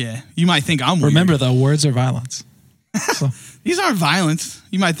 Yeah, you might think I'm weird. Remember, though, words are violence. So, These aren't violence.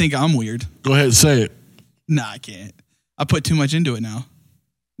 You might think I'm weird. Go ahead and say it. Nah, I can't. I put too much into it now.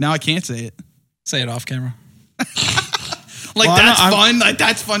 Now I can't say it. say it off camera. Like Well, that's I'm- fun. Like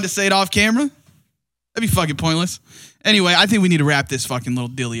that's fun to say it off camera. That'd be fucking pointless. Anyway, I think we need to wrap this fucking little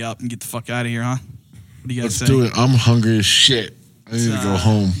dilly up and get the fuck out of here, huh? What do you guys Let's say? do it. I'm hungry as shit. I need to go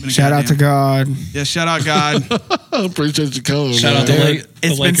home. Shout out to God. Yeah, shout out God. I appreciate you coming. Shout out man. to It's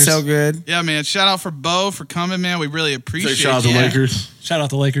been Lakers. so good. Yeah, man. Shout out for Beau for coming, man. We really appreciate Say shout out to you. Lakers. Shout out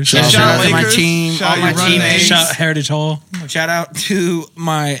the Lakers. Shout Shout out to my Lakers. team, Shout all out my your run teammates. names. Shout Heritage Hall. Shout out to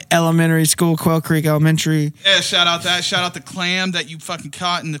my elementary school, Quail Creek Elementary. Yeah, shout out that. Shout out the clam that you fucking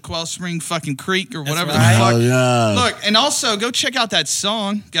caught in the Quail Spring fucking creek or whatever right. the fuck. Oh yeah. Look, and also go check out that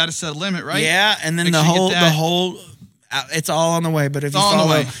song. Gotta Set a Limit, right? Yeah, and then Make the sure you whole, get that. it's all on the way. But if It's you all on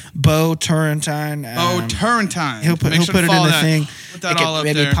the follow way. Beau Turrentine, Oh, Turrentine. he'll put Make sure it to in follow the that. thing. Put that It all could up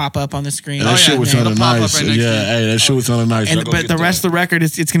maybe there. pop up on the screen. And that shit was It'll sounding pop up nice. right next to Yeah, it. hey, that shit was sounding nice. And Y'all go but get the that. rest of the record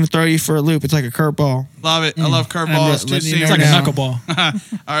is it's going to throw you for a loop. It's like a curveball. Love it. I love curveballs. Let Too me soon. It's like a now. knuckleball.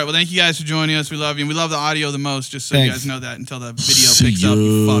 All right. Well, thank you guys for joining us. We love you. And we love the audio the most, just so you Thanks. guys know that until the video See picks up.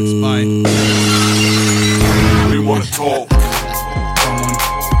 You ya. fucks. Bye. We want to talk.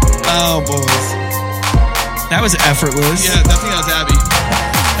 Oh, boys. That was effortless. Yeah, I think that was Abby.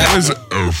 That was